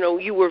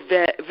you were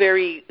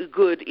very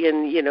good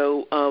in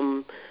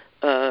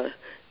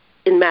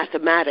in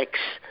mathematics.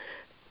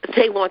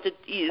 They wanted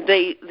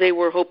they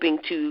were hoping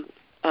to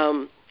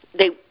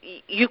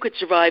you could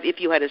survive if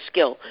you had a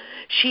skill.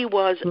 She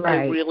was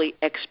a really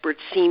expert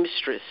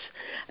seamstress,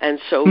 and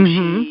so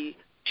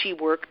she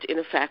worked in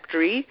a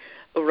factory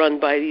run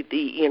by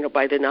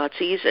the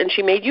Nazis, and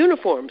she made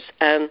uniforms.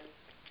 And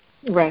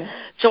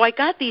so I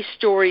got these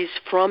stories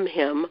from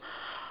him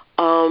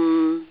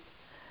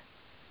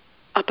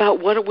about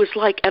what it was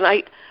like, and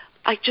I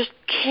just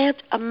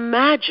can't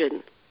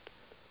imagine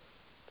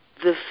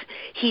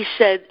he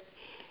said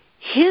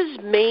his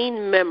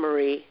main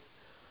memory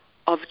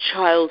of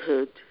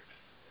childhood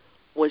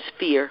was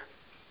fear.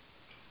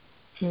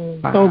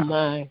 Wow. Oh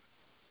my.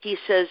 He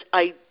says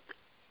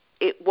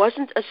it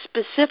wasn't a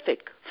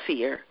specific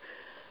fear,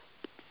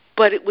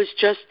 but it was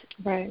just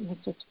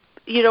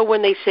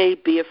when they say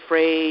be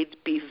afraid,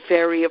 be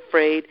very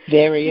afraid.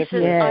 Very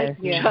afraid.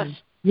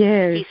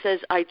 He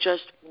says I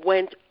just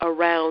went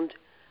around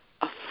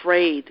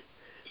afraid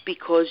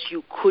because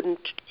you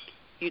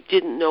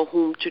didn't know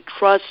whom to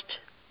trust.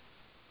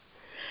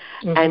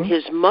 And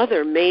his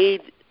mother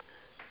made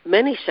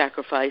many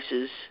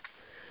sacrifices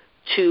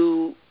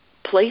to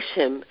place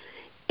him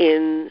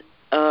in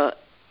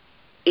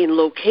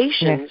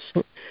locations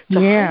to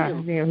hide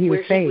him where he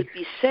would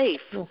be safe.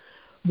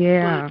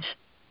 Yeah. But,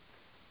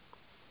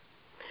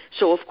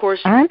 so of course,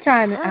 I'm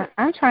trying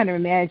to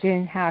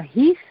imagine how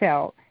he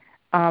felt,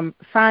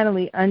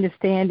 finally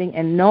understanding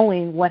and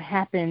knowing what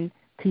happened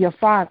to your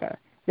father.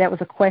 That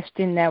was a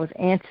question that was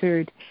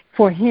answered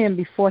for him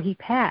before he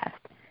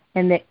passed,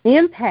 and the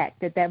impact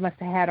that must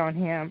have had on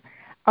him.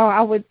 Oh,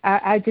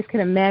 I just can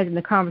imagine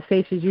the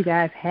conversations you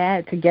guys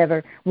had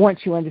together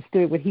once you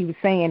understood what he was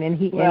saying, and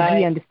he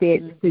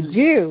understood the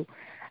Jew,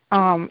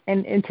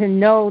 and to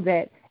know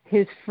that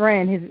his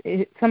friend,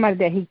 his somebody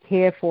that he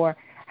cared for,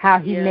 how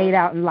he made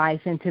out in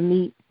life, and to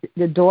meet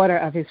the daughter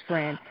of his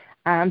friend.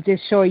 I'm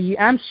sure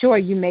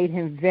you made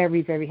him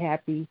very, very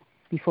happy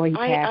before he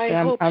passed.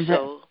 I hope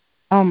so.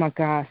 Oh my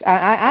gosh,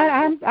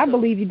 I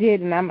believe you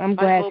did, and I'm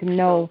glad to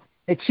know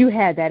that you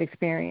had that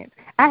experience.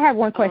 I have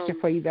one question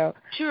for you though.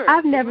 Sure.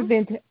 I've never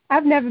been to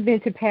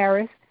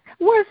Paris.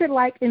 What is it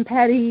like in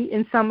Paris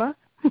in summer?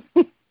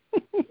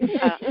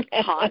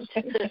 Hot,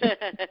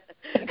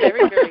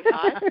 very, very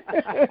hot,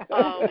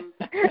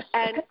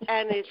 and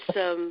it's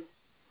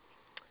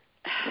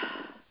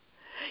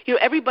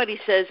everybody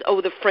says,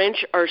 the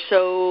French are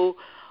so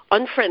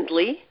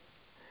unfriendly,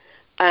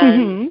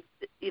 and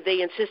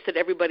they insist that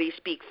everybody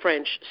speak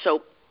French.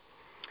 So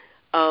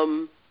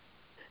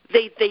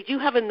they do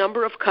have a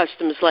number of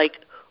customs, like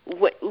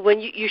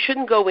when you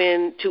shouldn't go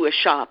into a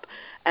shop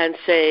and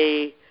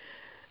say,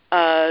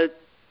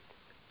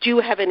 do you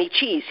have any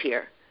cheese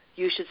here?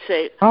 You should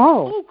say,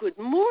 good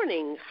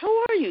morning. How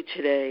are you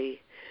today?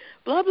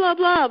 Blah, blah,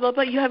 blah, blah,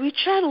 blah. You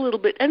chat a little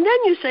bit. And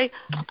then you say,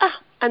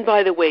 and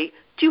by the way,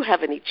 do you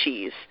have any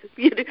cheese?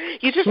 You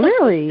just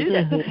really do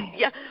that.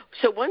 Yeah.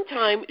 So one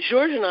time,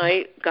 George and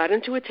I got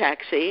into a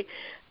taxi,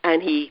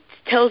 and he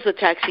tells the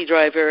taxi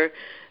driver,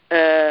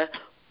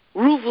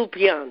 "Rouvre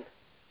bien."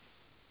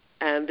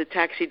 And the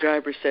taxi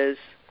driver says,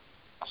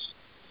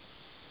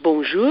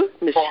 "Bonjour,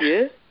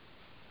 monsieur."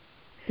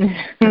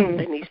 And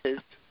he says,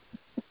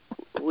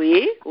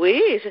 "Oui,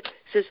 oui." He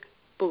says,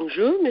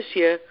 "Bonjour,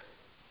 monsieur."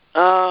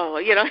 Oh,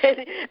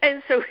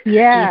 and so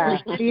yeah,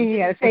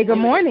 say good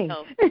morning.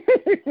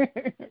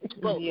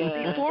 Well,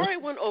 before I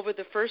went over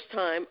the first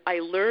time, I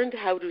learned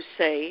how to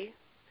say,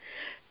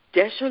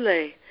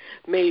 "Désolé,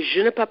 mais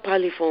je ne peux pas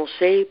parler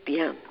français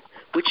bien,"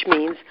 which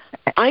means,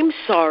 "I'm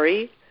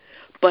sorry,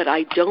 but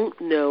I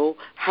don't know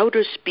how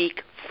to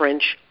speak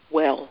French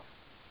well."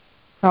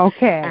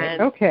 Okay,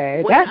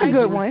 that's a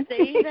good one.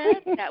 Say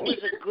that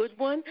was a good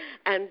one,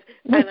 and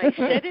I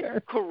said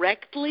it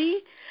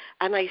correctly,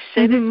 and I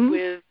said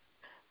it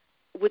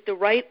with the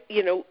right,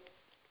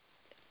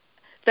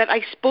 that I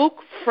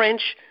spoke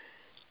French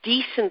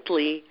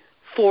decently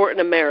for an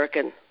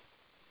American.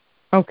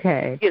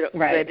 Okay,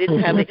 right. I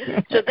didn't have it.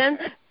 So then,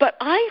 but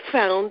I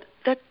found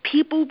that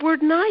people were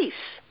nice.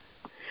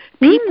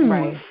 People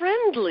were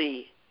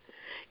friendly.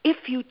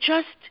 If you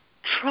just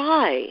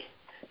try.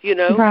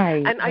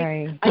 Right, and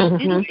I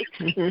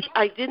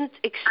didn't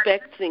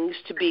expect things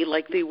to be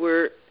like they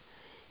were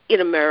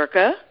in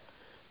America.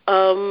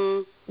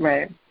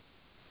 Right.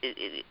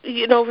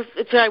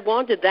 If I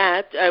wanted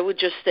that, I would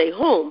just stay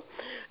home.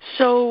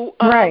 So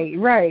right.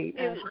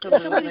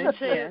 Somebody would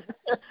say,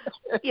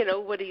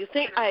 what do you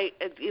think? I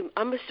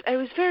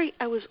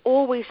was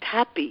always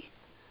happy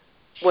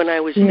when I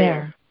was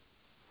there.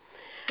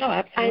 Oh,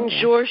 absolutely. And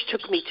George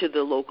took me to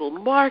the local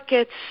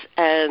markets,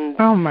 and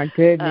oh my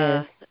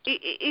goodness.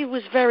 It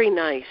was very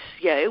nice.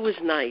 Yeah, it was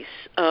nice.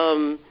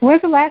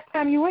 When's the last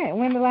time you went?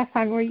 When the last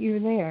time were you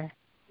there?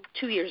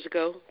 2 years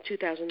ago,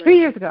 2009. 3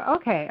 years ago.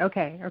 Okay.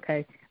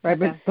 Right,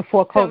 but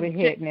before COVID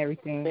hit and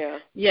everything. Yeah.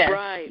 Yes.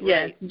 Right.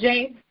 Yes.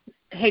 Jane.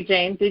 Hey,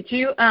 Jane. Did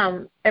you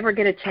ever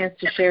get a chance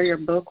to share your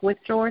book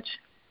with George?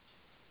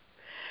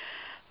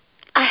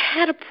 I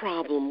had a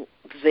problem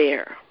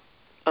there.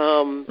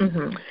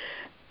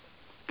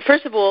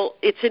 First of all,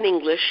 it's in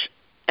English,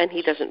 and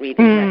he doesn't read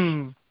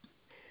English.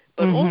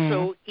 But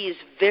also, he's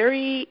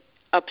very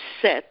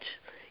upset.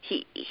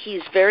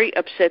 He's very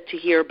upset to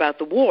hear about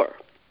the war.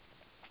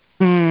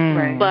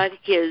 Right. But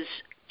his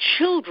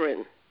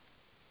children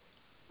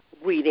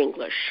read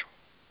English.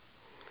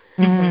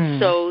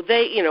 So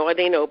they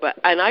know. But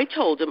and I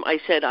told him, I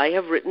said, I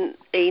have written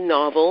a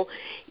novel.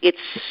 It's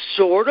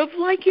sort of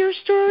like your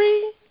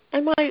story,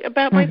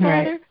 about my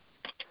father,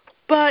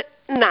 but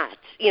not.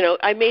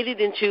 I made it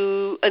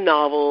into a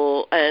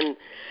novel,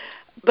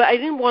 but I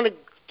didn't want to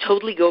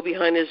totally go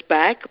behind his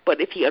back. But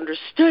if he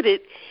understood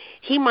it,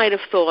 he might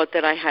have thought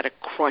that I had a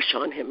crush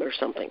on him or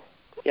something.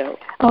 I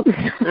don't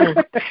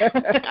know.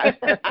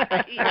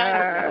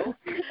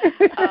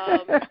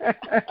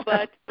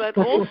 But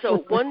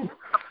also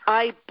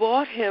I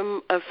bought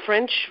him a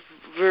French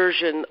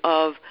version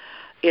of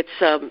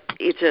it's a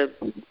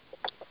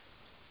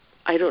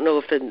I don't know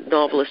if the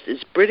novelist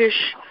is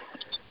British,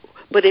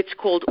 but it's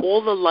called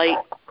All the Light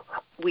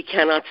We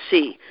Cannot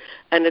See,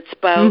 and it's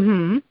about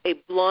a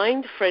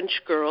blind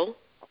French girl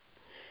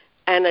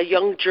and a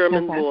young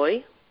German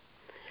boy,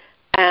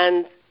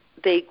 and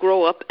they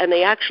grow up, and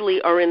they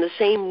actually are in the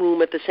same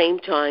room at the same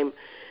time,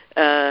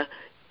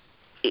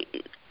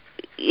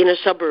 in a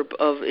suburb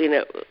in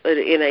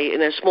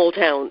a small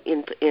town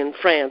in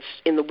France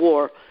in the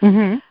war.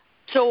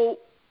 So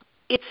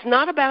it's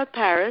not about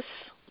Paris,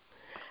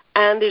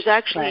 and there's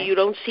actually you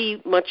don't see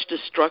much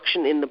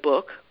destruction in the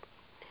book,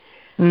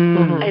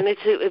 and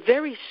it's a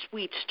very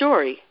sweet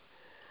story.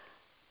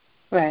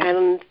 Right.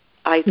 And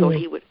I thought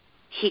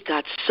he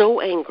got so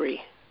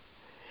angry.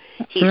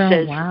 He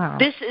says,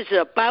 "This is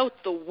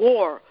about the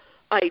war.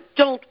 I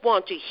don't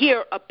want to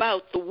hear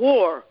about the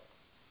war."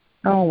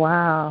 Oh,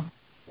 wow.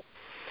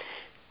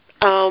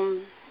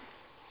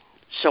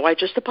 So I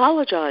just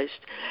apologized.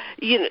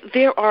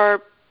 There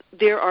are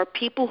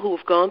people who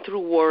have gone through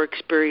war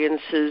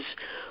experiences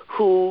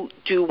who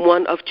do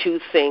one of two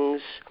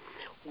things.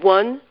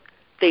 One,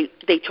 they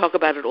talk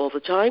about it all the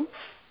time.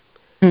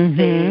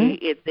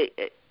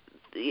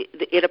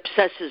 It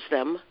obsesses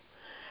them,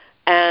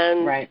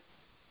 and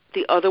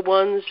the other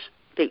ones,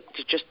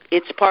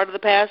 it's part of the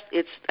past.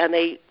 And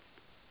they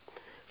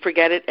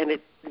forget it, and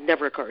it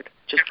never occurred.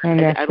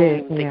 I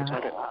don't even think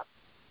about it.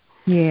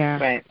 Yeah.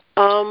 Right.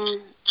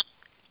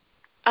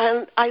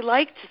 And I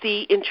liked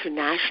the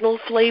international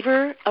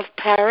flavor of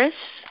Paris.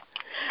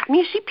 I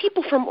mean, you see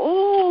people from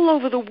all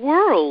over the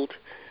world,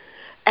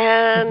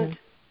 and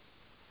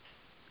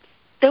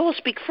they all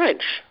speak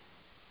French,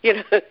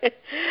 and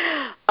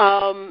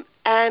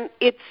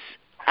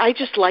I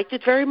just liked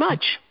it very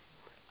much.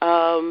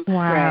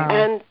 Wow.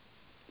 And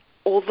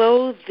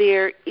although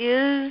there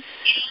is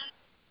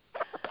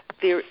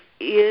there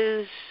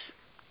is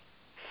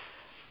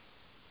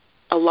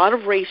a lot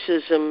of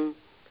racism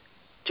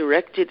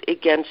directed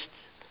against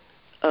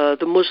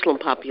the Muslim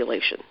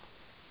population.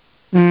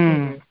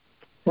 Mm.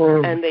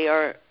 And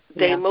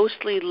they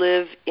mostly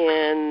live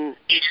in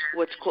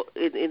what's called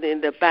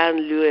in the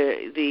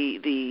banlieue,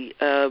 the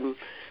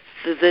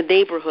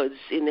neighborhoods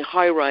in the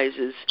high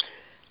rises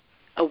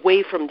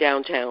away from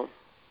downtown.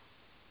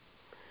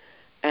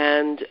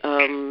 And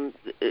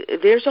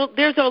there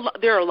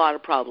are a lot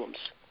of problems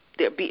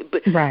there.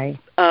 Right.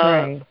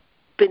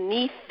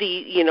 Beneath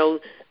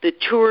the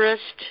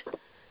tourist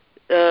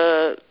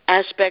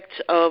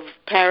aspects of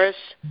Paris,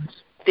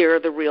 there are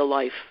the real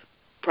life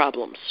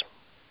problems.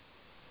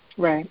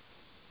 Right.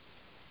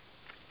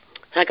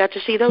 I got to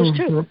see those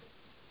too.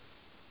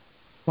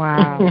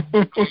 Wow.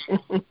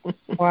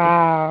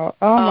 Wow.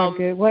 Oh my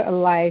good. What a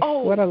life.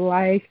 What a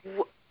life.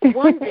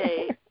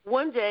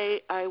 One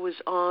day I was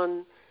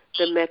on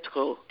the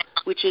metro,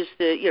 which is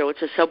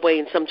it's a subway,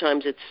 and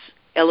sometimes it's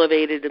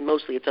elevated and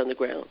mostly it's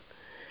underground.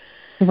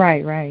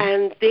 Right.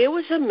 And there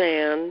was a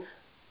man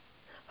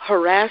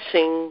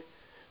harassing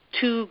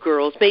two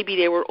girls. Maybe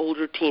they were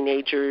older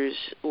teenagers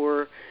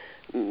or,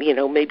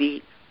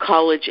 maybe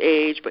college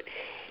age, but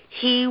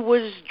he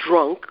was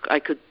drunk. I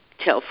could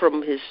tell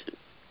from his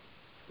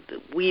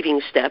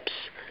weaving steps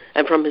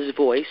and from his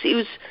voice. He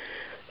was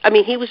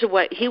a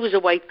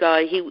white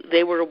guy.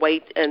 They were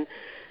white,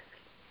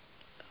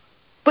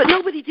 but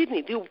nobody did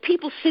anything. There were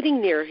people sitting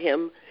near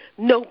him.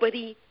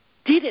 Nobody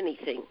did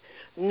anything.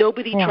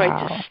 Nobody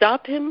tried to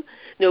stop him.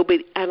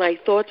 Nobody. And I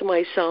thought to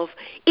myself,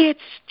 it's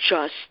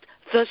just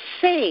the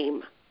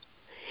same.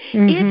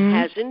 Mm-hmm. It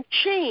hasn't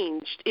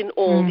changed in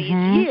all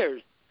these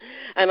years.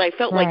 And I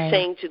felt like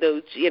saying to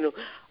those,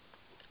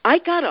 I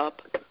got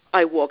up,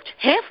 I walked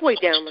halfway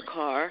down the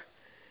car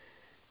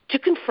to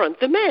confront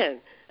the man.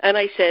 And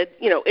I said,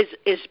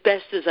 as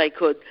best as I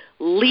could,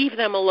 leave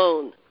them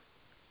alone.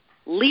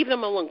 Leave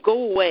them alone.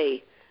 Go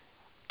away.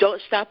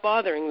 Don't stop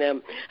bothering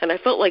them. And I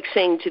felt like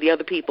saying to the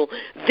other people,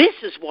 this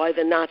is why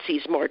the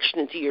Nazis marched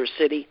into your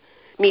city,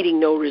 meeting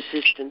no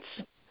resistance.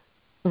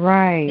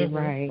 Right.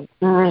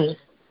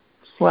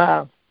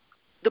 Wow.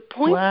 The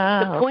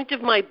point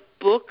of my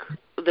book,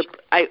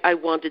 I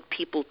wanted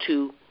people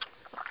to,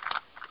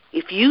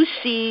 if you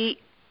see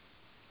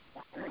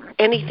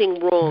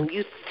anything wrong,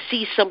 you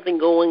see something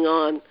going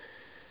on,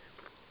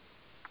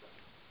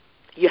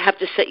 you have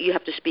to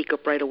speak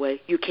up right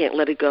away. You can't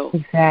let it go.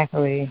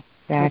 Exactly.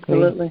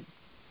 Absolutely.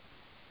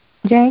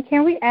 Jane,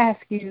 can we ask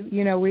you?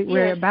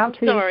 We're about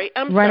to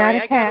run out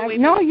of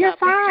time. No, you're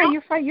fine.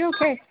 You're fine. You're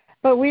okay.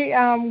 But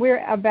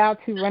we're about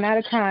to run out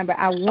of time. But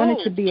I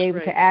wanted to be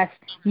able to ask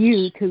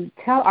you to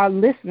tell our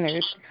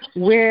listeners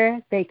where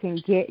they can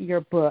get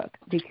your book,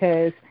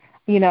 because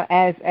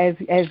as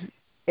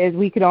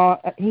we could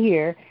all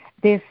hear,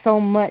 there's so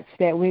much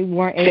that we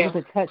weren't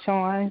able to touch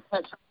on,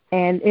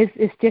 and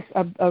it's just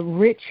a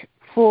rich,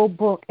 full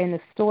book, and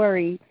the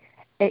story.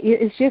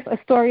 It's just a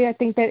story I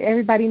think that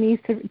everybody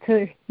needs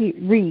to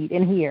read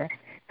and hear.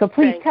 So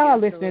please tell our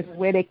listeners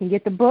where they can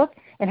get the book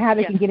and how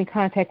they can get in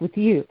contact with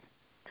you.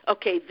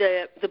 Okay,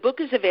 the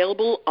book is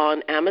available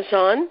on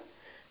Amazon,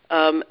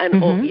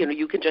 and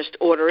you can just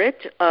order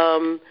it.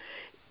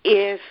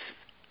 If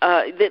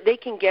they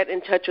can get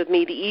in touch with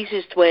me, the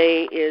easiest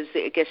way is,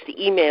 I guess,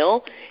 the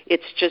email.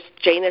 It's just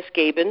Jane S.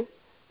 Gaben,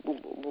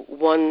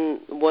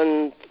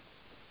 one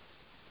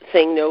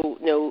thing,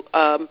 no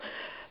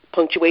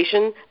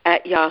punctuation,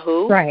 at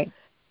Yahoo. Right.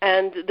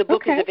 And the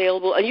book is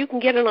available, and you can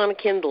get it on a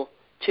Kindle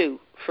too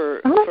for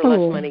less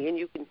money, and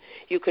you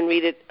can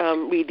read it,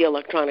 read the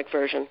electronic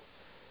version,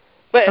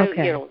 but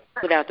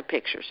without the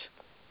pictures.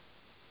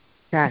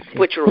 Gotcha.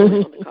 Which are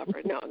always on the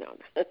cover. No.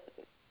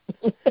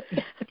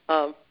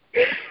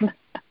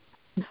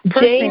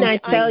 Jane, I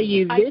tell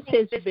you, this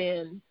has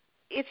been.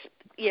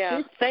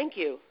 Thank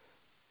you.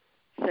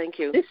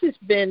 This has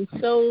been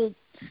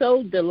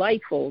so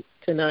delightful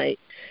tonight.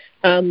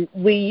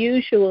 We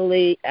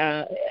usually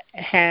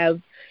have,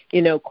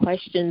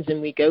 questions,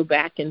 and we go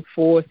back and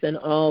forth and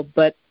all,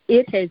 but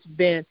it has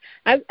been,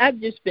 I've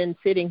just been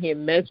sitting here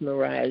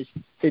mesmerized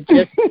to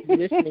just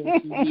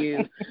listening to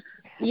you.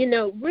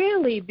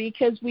 Really,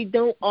 because we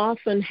don't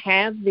often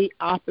have the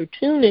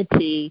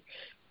opportunity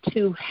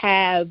to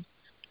have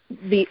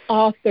the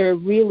author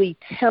really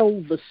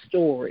tell the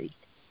story.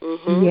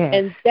 Mm-hmm. Yes.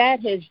 And that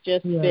has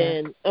just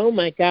been, oh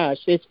my gosh,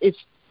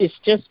 it's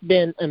just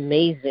been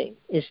amazing.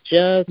 It's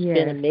just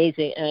been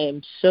amazing.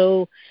 I'm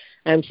so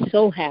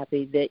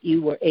happy that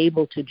you were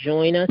able to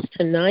join us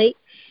tonight.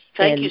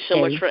 Thank you so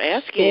much for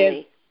asking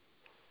me.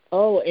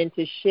 Oh, and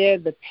to share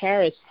the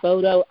Paris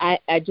photo.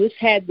 I just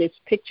had this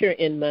picture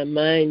in my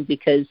mind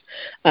because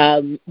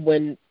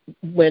when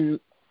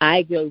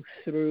I go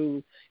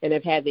through, and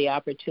I've had the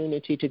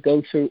opportunity to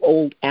go through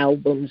old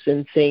albums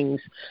and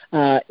things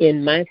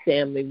in my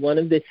family, one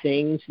of the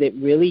things that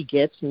really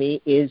gets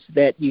me is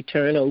that you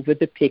turn over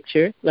the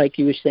picture, like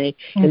you were saying,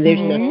 and there's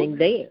nothing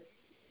there.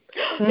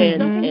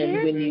 And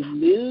when you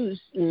lose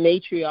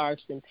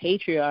matriarchs and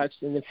patriarchs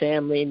in the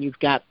family, and you've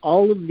got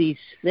all of these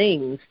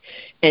things,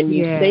 and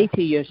you say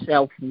to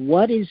yourself,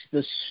 what is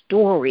the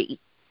story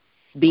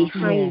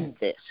behind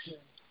this?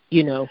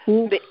 You know,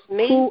 who are these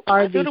people?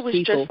 I thought it was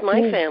just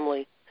my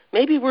family.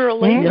 Maybe we're a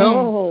lady.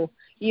 No.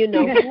 You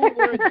know, who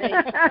were they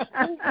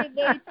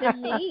to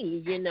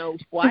me? You know,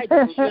 why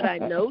should I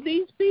know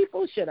these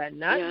people? Should I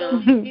not know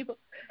these people?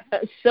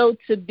 So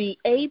to be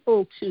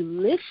able to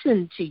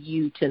listen to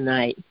you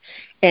tonight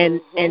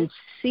and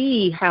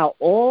see how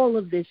all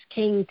of this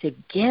came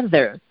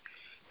together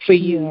for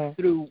you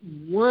through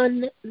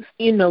one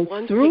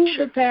through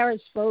picture. The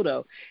Paris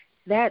photo.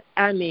 That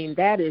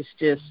is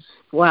just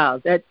wow.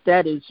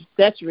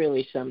 That's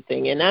really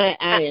something, and I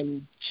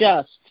am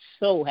just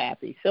so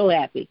happy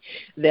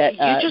that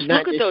you just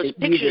not look at just those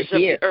pictures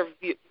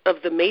of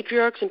the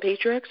matriarchs and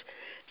patriarchs.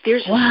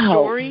 There's a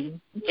story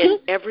in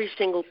every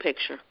single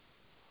picture.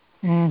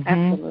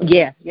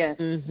 Absolutely. Yes.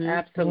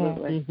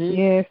 Absolutely.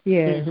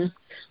 Yes.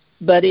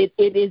 But it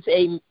is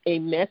a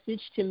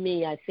message to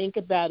me. I think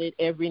about it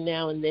every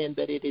now and then,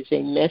 but it is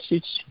a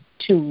message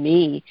to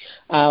me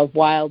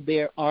while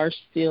there are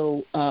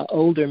still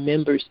older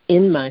members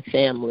in my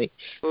family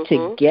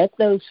to get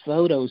those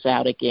photos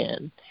out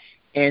again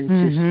and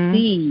to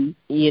see,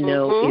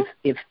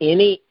 if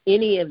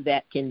any of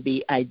that can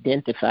be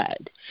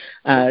identified.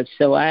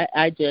 So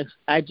I just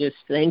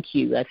thank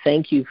you. I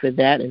thank you for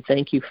that, and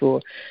thank you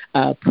for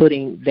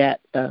putting that,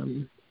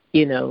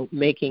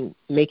 making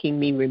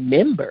me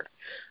remember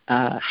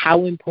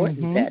how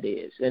important that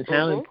is and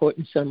how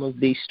important some of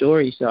these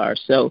stories are.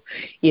 So,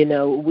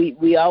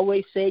 we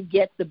always say,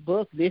 get the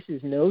book. This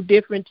is no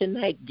different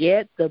tonight.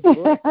 Get the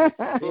book.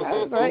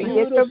 Right.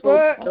 Get the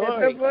book.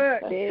 Story.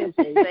 It is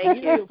a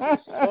beautiful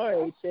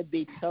story to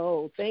be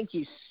told. Thank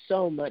you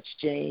so much,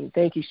 Jane.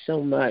 Thank you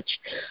so much.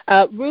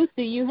 Ruth,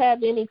 do you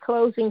have any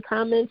closing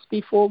comments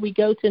before we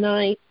go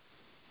tonight?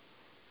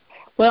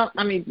 Well,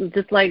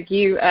 just like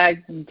you,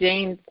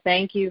 Jane,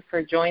 thank you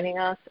for joining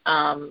us.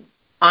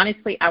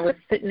 Honestly, I was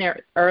sitting there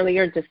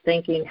earlier just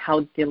thinking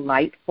how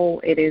delightful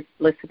it is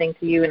listening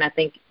to you, and I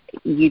think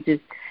you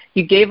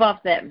gave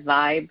off that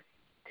vibe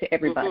to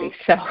everybody.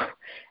 So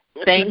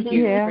thank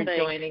you for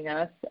joining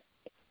us.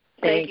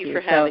 Thank you for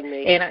having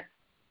me. And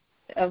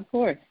of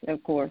course.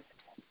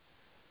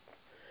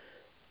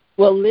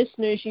 Well,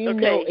 listeners, you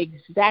know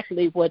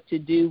exactly what to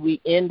do. We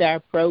end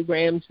our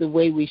programs the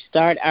way we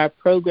start our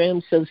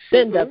programs, so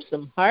send up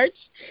some hearts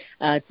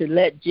to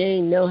let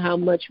Jane know how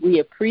much we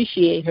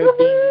appreciate her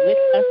being with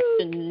us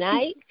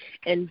tonight,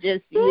 and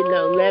just,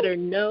 let her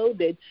know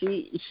that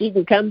she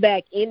can come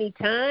back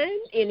anytime.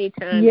 Yes.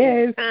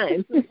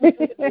 Anytime.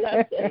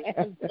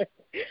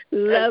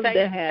 Love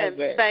to have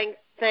her.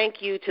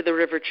 Thank you to the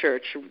River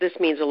Church. This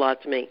means a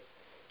lot to me.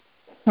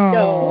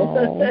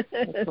 No.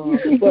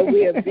 Well,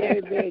 we are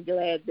very, very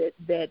glad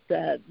that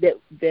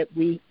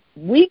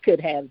we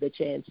could have the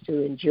chance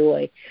to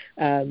enjoy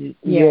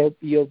your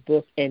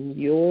book, and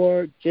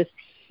your just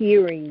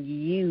hearing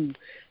you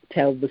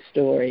tell the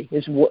story.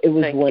 It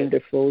was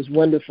wonderful. It was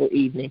wonderful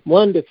evening.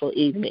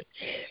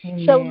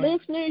 So,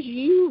 listeners,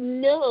 you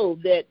know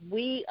that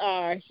we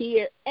are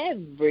here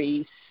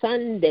every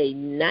Sunday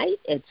night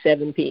at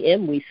 7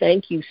 p.m. We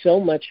thank you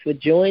so much for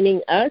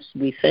joining us.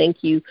 We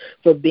thank you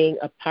for being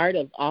a part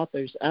of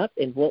Authors Up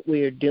and what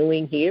we're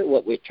doing here,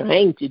 what we're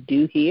trying to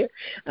do here,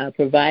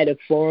 provide a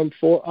forum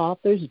for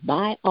authors,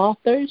 by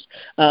authors.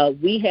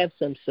 We have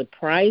some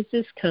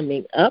surprises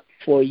coming up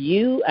for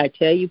you. I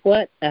tell you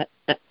what,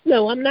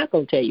 no, I'm not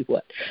going to tell you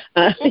what.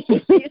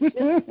 Tune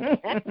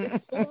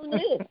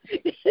in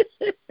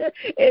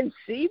and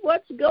see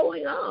what's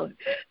going on.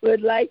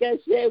 But like I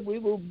said, we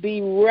will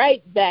be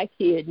right back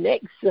here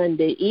next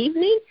Sunday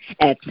evening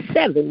at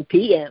 7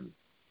 p.m.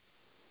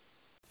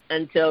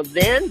 Until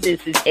then,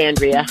 this is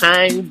Andrea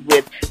Hines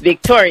with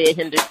Victoria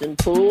Henderson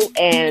Poole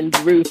and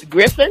Ruth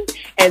Griffin.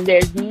 And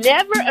there's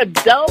never a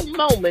dull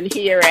moment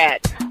here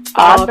at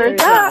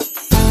Authors Up.